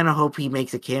I kind of hope he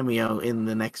makes a cameo in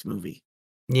the next movie.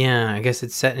 Yeah, I guess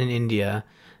it's set in India.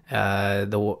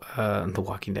 The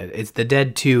Walking Dead. It's The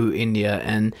Dead 2 India,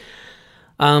 and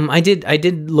I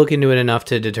did look into it enough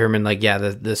to determine, like, yeah,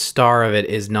 the star of it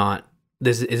is not.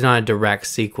 This is not a direct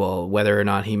sequel. Whether or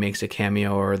not he makes a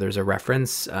cameo or there's a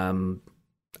reference,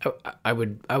 I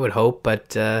would hope.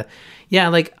 But yeah,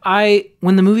 like,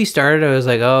 when the movie started, I was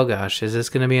like, oh gosh, is this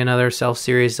going to be another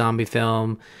self-serious zombie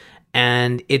film?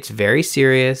 And it's very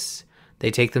serious. They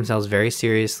take themselves very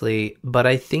seriously, but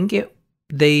I think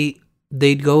they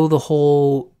go the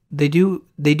whole, they do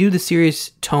the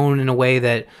serious tone in a way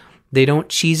that they don't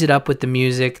cheese it up with the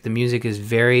music. The music is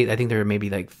very, I think there are maybe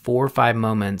like 4 or 5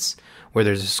 moments where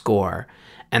there's a score,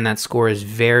 and that score is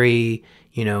very,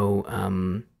 it's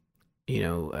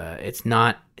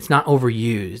not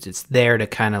overused. It's there to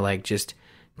kind of like just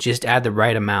add the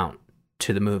right amount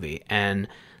to the movie. And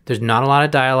there's not a lot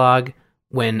of dialogue.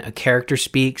 When a character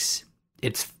speaks,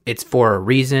 it's for a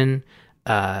reason.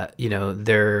 It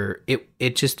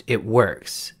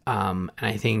works. And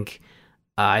I think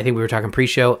I think we were talking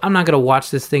pre-show. I'm not going to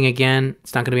watch this thing again.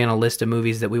 It's not going to be on a list of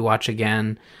movies that we watch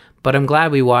again. But I'm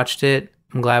glad we watched it.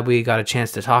 I'm glad we got a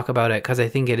chance to talk about it because I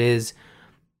think it is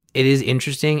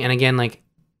interesting. And again, like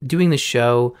doing the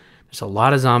show, there's a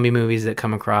lot of zombie movies that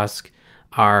come across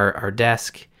our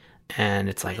desk, and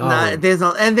it's like,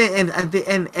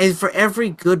 and for every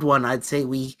good one, I'd say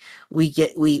we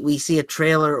see a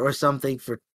trailer or something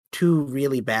for 2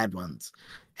 really bad ones.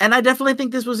 And I definitely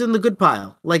think this was in the good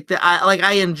pile.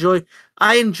 I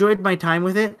enjoyed my time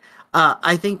with it.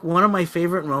 I think one of my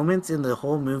favorite moments in the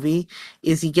whole movie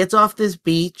is he gets off this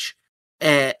beach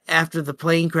after the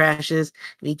plane crashes,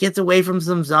 and he gets away from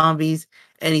some zombies,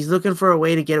 and he's looking for a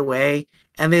way to get away,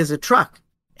 and there's a truck.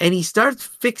 And he starts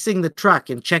fixing the truck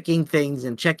and checking things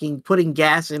and putting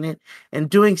gas in it and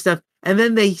doing stuff. And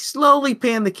then they slowly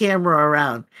pan the camera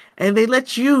around, and they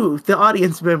let you, the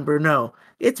audience member, know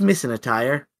it's missing a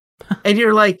tire. And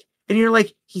you're like,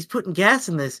 he's putting gas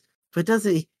in this, but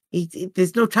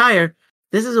there's no tire.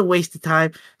 This is a waste of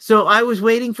time. So I was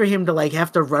waiting for him to like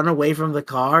have to run away from the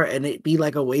car and it be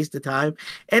like a waste of time.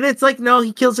 And it's like, no,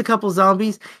 he kills a couple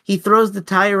zombies. He throws the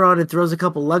tire on and throws a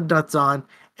couple lug nuts on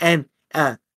and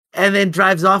then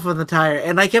drives off on the tire.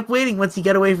 And I kept waiting once he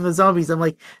got away from the zombies. I'm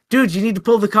like, dude, you need to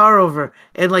pull the car over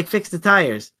and like fix the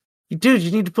tires. Dude,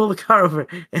 you need to pull the car over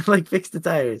and like fix the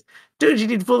tires. Dude, you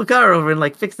need to pull the car over and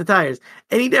like fix the tires.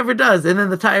 And he never does. And then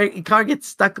the car gets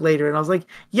stuck later. And I was like,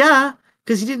 yeah,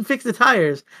 because he didn't fix the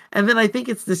tires. And then I think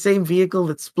it's the same vehicle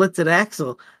that splits an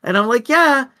axle. And I'm like,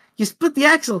 yeah, you split the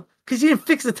axle because you didn't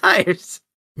fix the tires.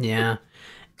 Yeah.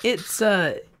 It's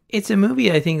a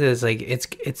movie. I think that's like,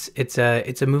 it's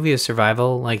a movie of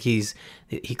survival. Like he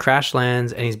crash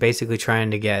lands and he's basically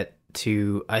trying to get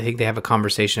to, I think they have a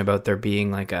conversation about there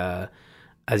being like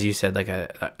as you said, like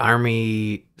a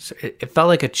army. It felt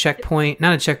like a checkpoint,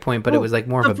 not a checkpoint, but it was like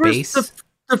more of a base.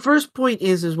 The first point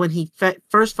is when he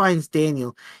first finds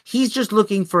Daniel, he's just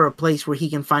looking for a place where he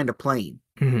can find a plane.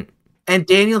 Mm-hmm. And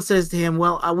Daniel says to him,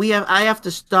 well, I have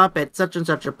to stop at such and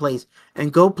such a place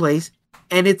and go place.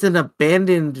 And it's an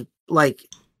abandoned like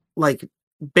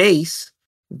base.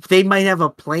 They might have a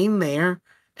plane there.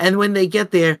 And when they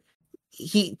get there,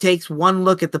 he takes one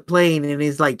look at the plane and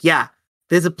he's like, yeah,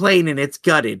 there's a plane and it's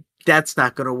gutted. That's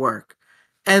not going to work.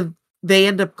 And they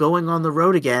end up going on the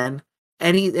road again.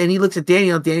 And he looks at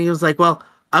Daniel. Daniel's like, well,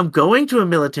 I'm going to a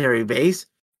military base.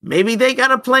 Maybe they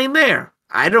got a plane there.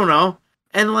 I don't know.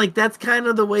 And like, that's kind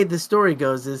of the way the story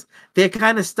goes, is they're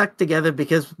kind of stuck together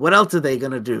because what else are they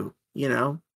going to do? You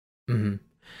know? Mm-hmm.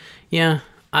 Yeah.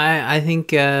 I think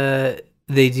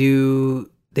they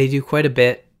do quite a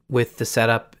bit with the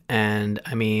setup. And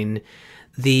I mean,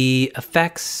 the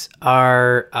effects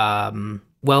are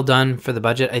well done for the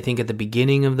budget. I think at the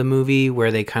beginning of the movie,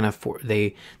 where they kind of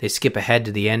they skip ahead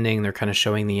to the ending, they're kind of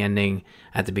showing the ending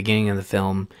at the beginning of the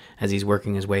film as he's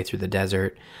working his way through the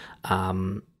desert,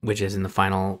 which is in the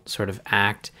final sort of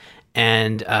act.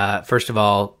 And first of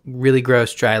all, really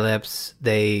gross dry lips.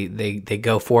 They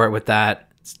go for it with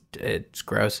that. It's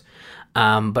gross.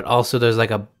 But also there's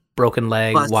like a broken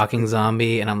leg walking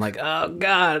zombie, and I'm like, oh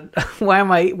god, why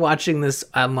am I watching this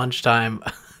at lunchtime?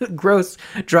 Gross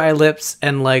dry lips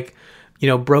and like, you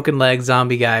know, broken leg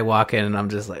zombie guy walking, and I'm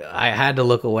just like, I had to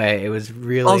look away. It was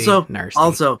really nasty.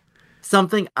 Also,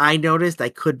 something I noticed, I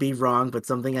could be wrong, but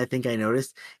something I think I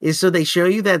noticed is, so they show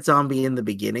you that zombie in the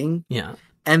beginning, yeah,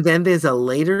 and then there's a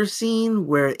later scene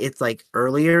where it's like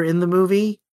earlier in the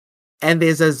movie, and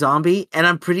there's a zombie, and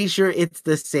I'm pretty sure it's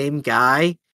the same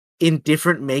guy in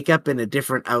different makeup and a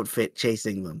different outfit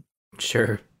chasing them.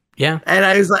 Sure. Yeah. And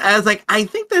I was like, I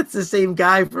think that's the same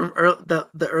guy from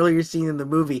the earlier scene in the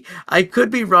movie. I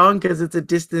could be wrong because it's a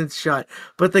distance shot,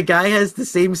 but the guy has the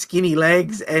same skinny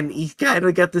legs and he's kind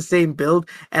of got the same build.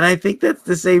 And I think that's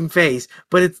the same face,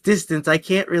 but it's distance. I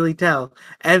can't really tell.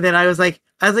 And then I was like,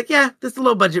 yeah, this is a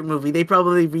low budget movie. They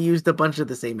probably reused a bunch of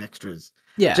the same extras.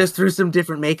 Yeah. Just threw some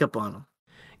different makeup on them.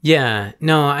 Yeah,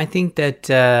 no, I think that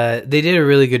they did a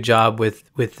really good job with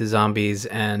the zombies,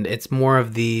 and it's more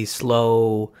of the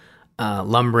slow,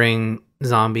 lumbering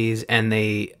zombies, and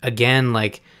they, again,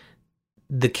 like,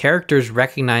 the characters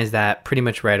recognize that pretty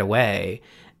much right away,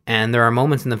 and there are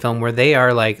moments in the film where they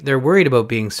are, like, they're worried about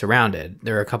being surrounded.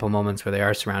 There are a couple moments where they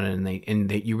are surrounded,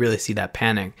 and you really see that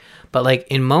panic. But, like,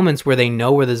 in moments where they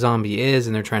know where the zombie is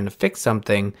and they're trying to fix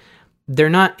something, they're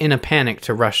not in a panic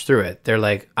to rush through it. They're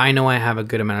like, I know I have a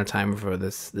good amount of time before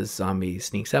this zombie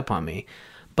sneaks up on me.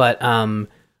 But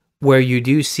where you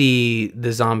do see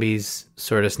the zombies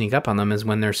sort of sneak up on them is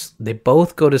when they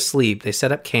both go to sleep. They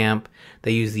set up camp.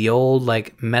 They use the old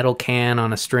like metal can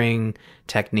on a string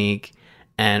technique,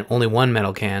 and only one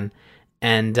metal can.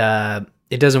 And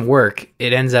it doesn't work.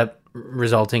 It ends up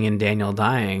resulting in Daniel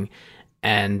dying,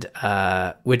 and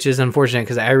which is unfortunate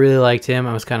because I really liked him.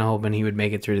 I was kind of hoping he would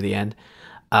make it through to the end,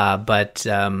 but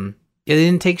it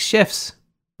didn't take shifts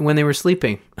when they were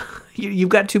sleeping. You've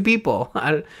got two people.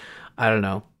 I don't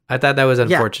know. I thought that was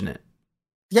unfortunate.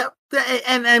 Yeah,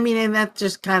 and I mean, and that's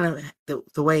just kind of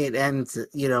the way it ends,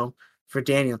 you know, for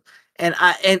Daniel. And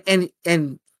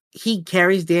and he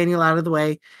carries Daniel out of the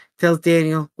way, tells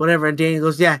Daniel whatever, and Daniel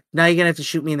goes, "Yeah, now you're gonna have to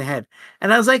shoot me in the head."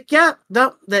 And I was like, "Yeah,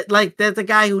 no, that's a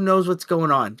guy who knows what's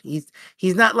going on.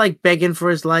 He's not like begging for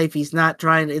his life. He's not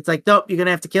trying. It's like, nope, you're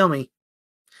gonna have to kill me."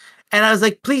 And I was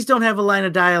like, "Please don't have a line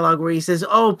of dialogue where he says,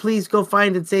 'Oh, please go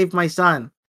find and save my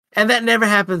son.'" And that never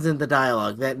happens in the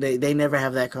dialogue. That they never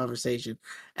have that conversation.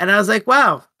 And I was like,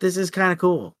 "Wow, this is kind of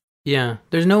cool." Yeah,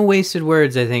 there's no wasted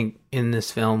words, I think, in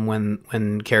this film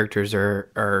when characters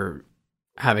are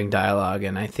having dialogue,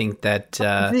 and I think that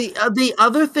the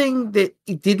other thing that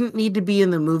didn't need to be in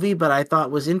the movie, but I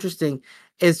thought was interesting,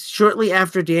 is shortly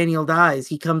after Daniel dies,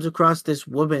 he comes across this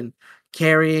woman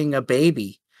carrying a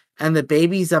baby, and the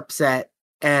baby's upset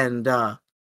and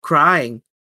crying,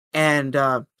 and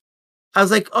I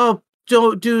was like, "Oh,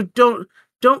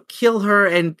 don't kill her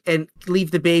and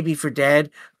leave the baby for dead.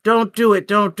 Don't do it.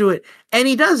 Don't do it." And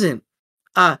he doesn't.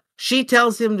 She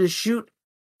tells him to shoot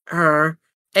her,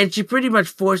 and she pretty much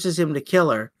forces him to kill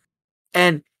her.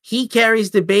 And he carries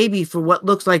the baby for what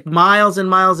looks like miles and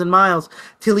miles and miles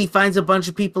till he finds a bunch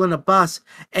of people in a bus,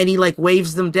 and he like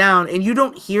waves them down. And you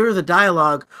don't hear the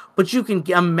dialogue, but you can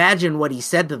imagine what he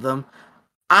said to them.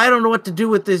 "I don't know what to do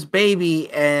with this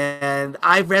baby, and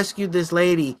I've rescued this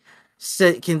lady.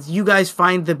 So can you guys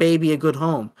find the baby a good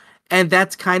home?" And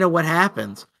that's kind of what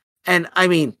happens. And I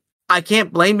mean, I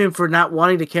can't blame him for not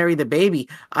wanting to carry the baby.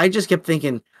 I just kept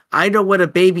thinking, I know what a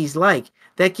baby's like.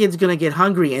 That kid's going to get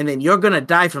hungry, and then you're going to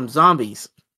die from zombies.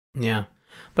 Yeah.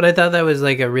 But I thought that was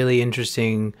like a really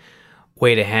interesting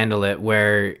way to handle it,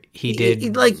 where he did...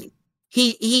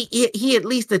 He at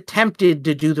least attempted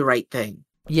to do the right thing.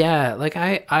 Yeah, like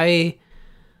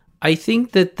I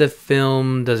think that the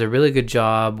film does a really good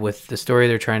job with the story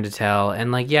they're trying to tell.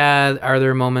 And like, yeah, are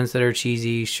there moments that are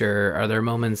cheesy? Sure. Are there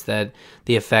moments that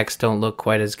the effects don't look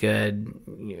quite as good?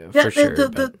 Yeah, for sure.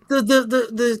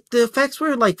 The effects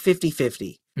were like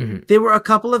 50-50. Mm-hmm. There were a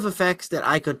couple of effects that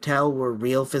I could tell were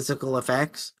real physical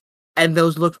effects, and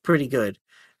those looked pretty good.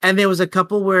 And there was a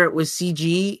couple where it was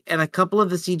CG, and a couple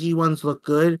of the CG ones looked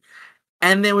good,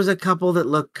 and there was a couple that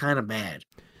looked kind of bad.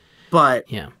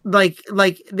 But yeah,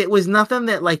 like it was nothing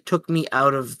that like took me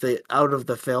out of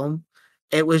the film.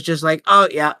 It was just like, oh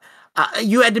yeah,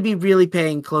 you had to be really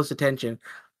paying close attention.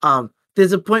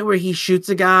 There's a point where he shoots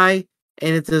a guy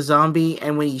and it's a zombie,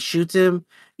 and when he shoots him,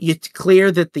 it's clear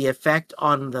that the effect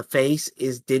on the face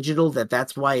is digital.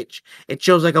 That's why it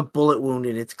shows like a bullet wound,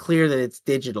 and it's clear that it's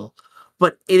digital.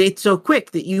 But it's so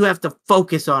quick that you have to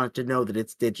focus on it to know that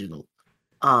it's digital.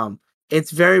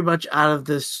 It's very much out of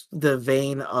the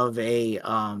vein of a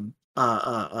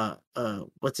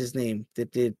what's his name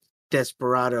that did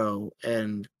Desperado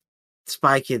and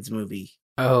Spy Kids movie.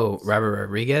 Oh, Robert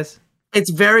Rodriguez? It's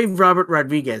very Robert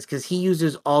Rodriguez because he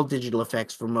uses all digital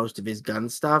effects for most of his gun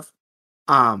stuff.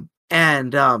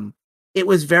 It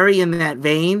was very in that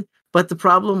vein, but the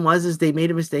problem is they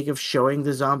made a mistake of showing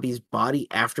the zombie's body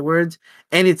afterwards,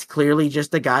 and it's clearly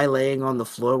just a guy laying on the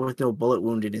floor with no bullet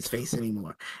wound in his face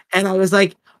anymore. And I was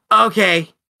like, okay,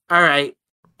 all right,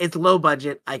 it's low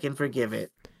budget, I can forgive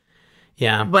it.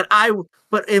 Yeah. But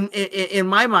in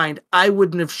my mind, I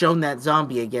wouldn't have shown that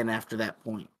zombie again after that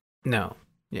point. No.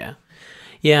 Yeah.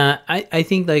 Yeah, I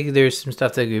think like there's some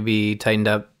stuff that could be tightened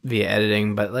up via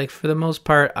editing, but like for the most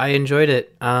part, I enjoyed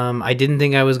it. I didn't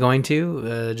think I was going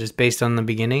to, just based on the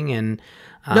beginning. And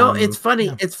no, it's funny.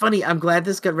 Yeah. It's funny. I'm glad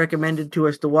this got recommended to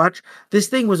us to watch. This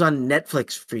thing was on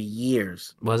Netflix for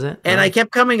years. Was it? And I kept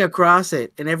coming across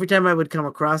it, and every time I would come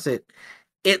across it,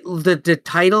 the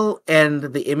title and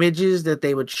the images that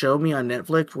they would show me on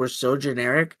Netflix were so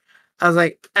generic. I was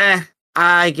like,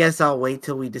 I guess I'll wait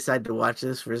till we decide to watch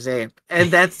this for Zam.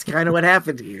 And that's kind of what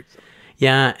happened here.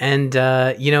 Yeah, and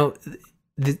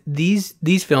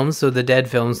these films, so the Dead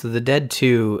films, so the Dead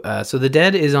 2, so the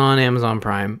Dead is on Amazon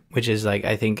Prime, which is like,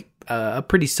 I think, a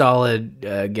pretty solid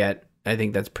get. I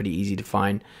think that's pretty easy to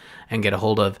find and get a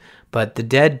hold of. But the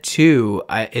Dead 2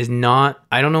 is not,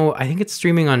 I don't know, I think it's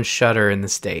streaming on Shudder in the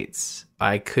States.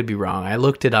 I could be wrong. I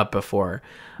looked it up before.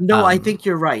 No, I think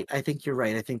you're right. I think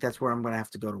that's where I'm going to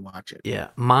have to go to watch it. Yeah.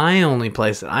 My only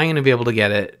place that I'm going to be able to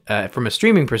get it from a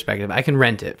streaming perspective, I can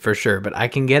rent it for sure, but I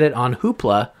can get it on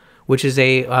Hoopla, which is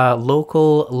a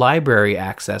local library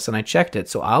access, and I checked it,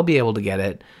 so I'll be able to get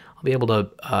it I'll be able to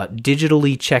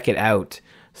digitally check it out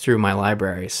through my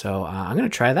library. So I'm going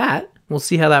to try that. We'll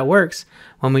see how that works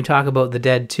when we talk about The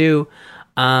Dead 2.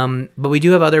 But we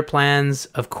do have other plans.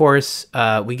 Of course,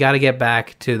 we got to get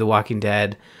back to The Walking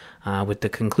Dead with the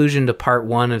conclusion to part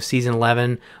 1 of season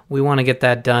 11. We want to get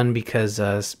that done because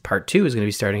part 2 is going to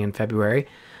be starting in February.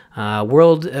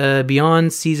 World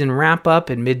Beyond season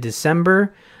wrap-up in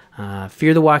mid-December.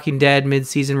 Fear the Walking Dead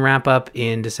mid-season wrap-up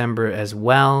in December as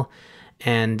well.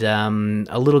 And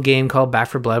a little game called Back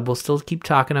 4 Blood. We'll still keep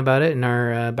talking about it in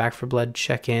our Back 4 Blood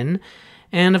check-in.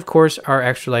 And, of course, our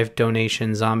Extra Life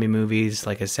donation zombie movies.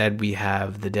 Like I said, we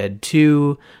have The Dead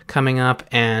 2 coming up,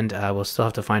 and we'll still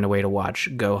have to find a way to watch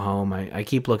Go Home. I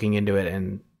keep looking into it,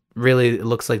 and really it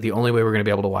looks like the only way we're going to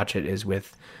be able to watch it is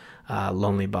with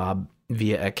Lonely Bob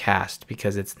via a cast,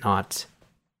 because it's not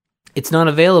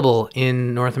available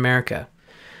in North America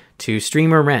to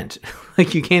stream or rent.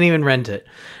 Like, you can't even rent it.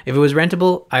 If it was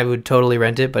rentable, I would totally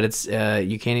rent it, but it's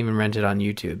you can't even rent it on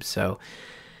YouTube. So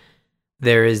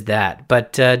there is that.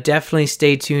 But definitely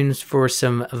stay tuned for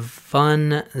some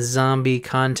fun zombie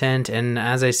content. And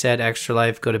as I said, Extra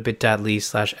Life, go to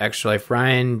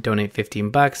bit.ly/extraliferyan, donate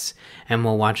 $15, and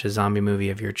we'll watch a zombie movie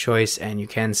of your choice. And you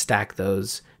can stack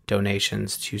those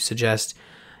donations to suggest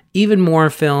even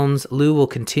more films. Lou will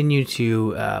continue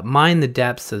to mine the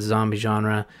depths of zombie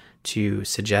genre to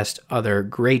suggest other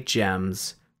great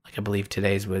gems. Like I believe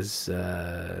today's was,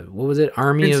 what was it?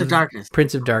 Prince of Darkness.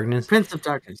 Prince of Darkness. Prince of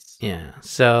Darkness. Yeah,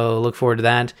 so look forward to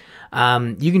that.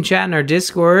 You can chat in our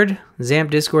Discord, Zamp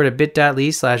Discord at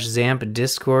bit.ly/Zamp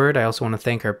Discord. I also want to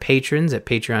thank our patrons at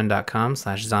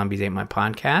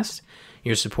patreon.com/zombies8mypodcast.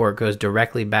 Your support goes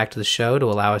directly back to the show to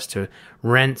allow us to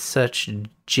rent such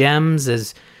gems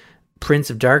as Prince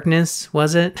of Darkness,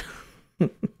 was it?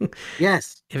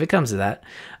 Yes. If it comes to that.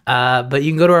 But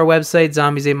you can go to our website,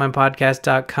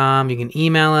 zombies8mypodcast.com. You can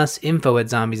email us,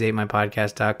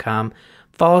 info@zombies8mypodcast.com.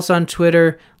 Follow us on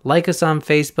Twitter, like us on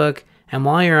Facebook, and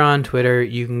while you're on Twitter,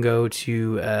 you can go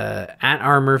to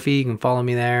 @rmurphy. You can follow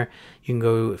me there. You can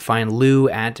go find Lou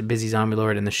at Busy Zombie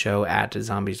Lord and the show at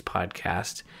Zombies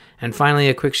Podcast. And finally,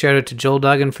 a quick shout out to Joel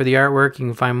Duggan for the artwork. You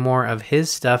can find more of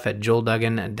his stuff at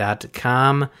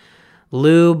joelduggan.com.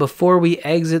 Lou, before we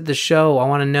exit the show, I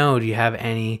want to know, do you have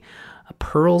any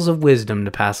pearls of wisdom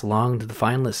to pass along to the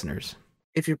fine listeners?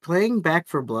 If you're playing Back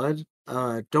 4 Blood,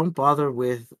 don't bother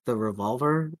with the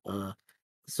revolver.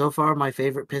 So far, my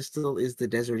favorite pistol is the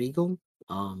Desert Eagle.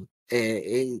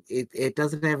 It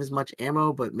doesn't have as much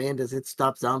ammo, but man, does it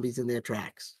stop zombies in their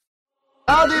tracks.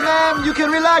 Howdy, ma'am. You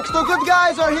can relax. The good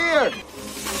guys are here.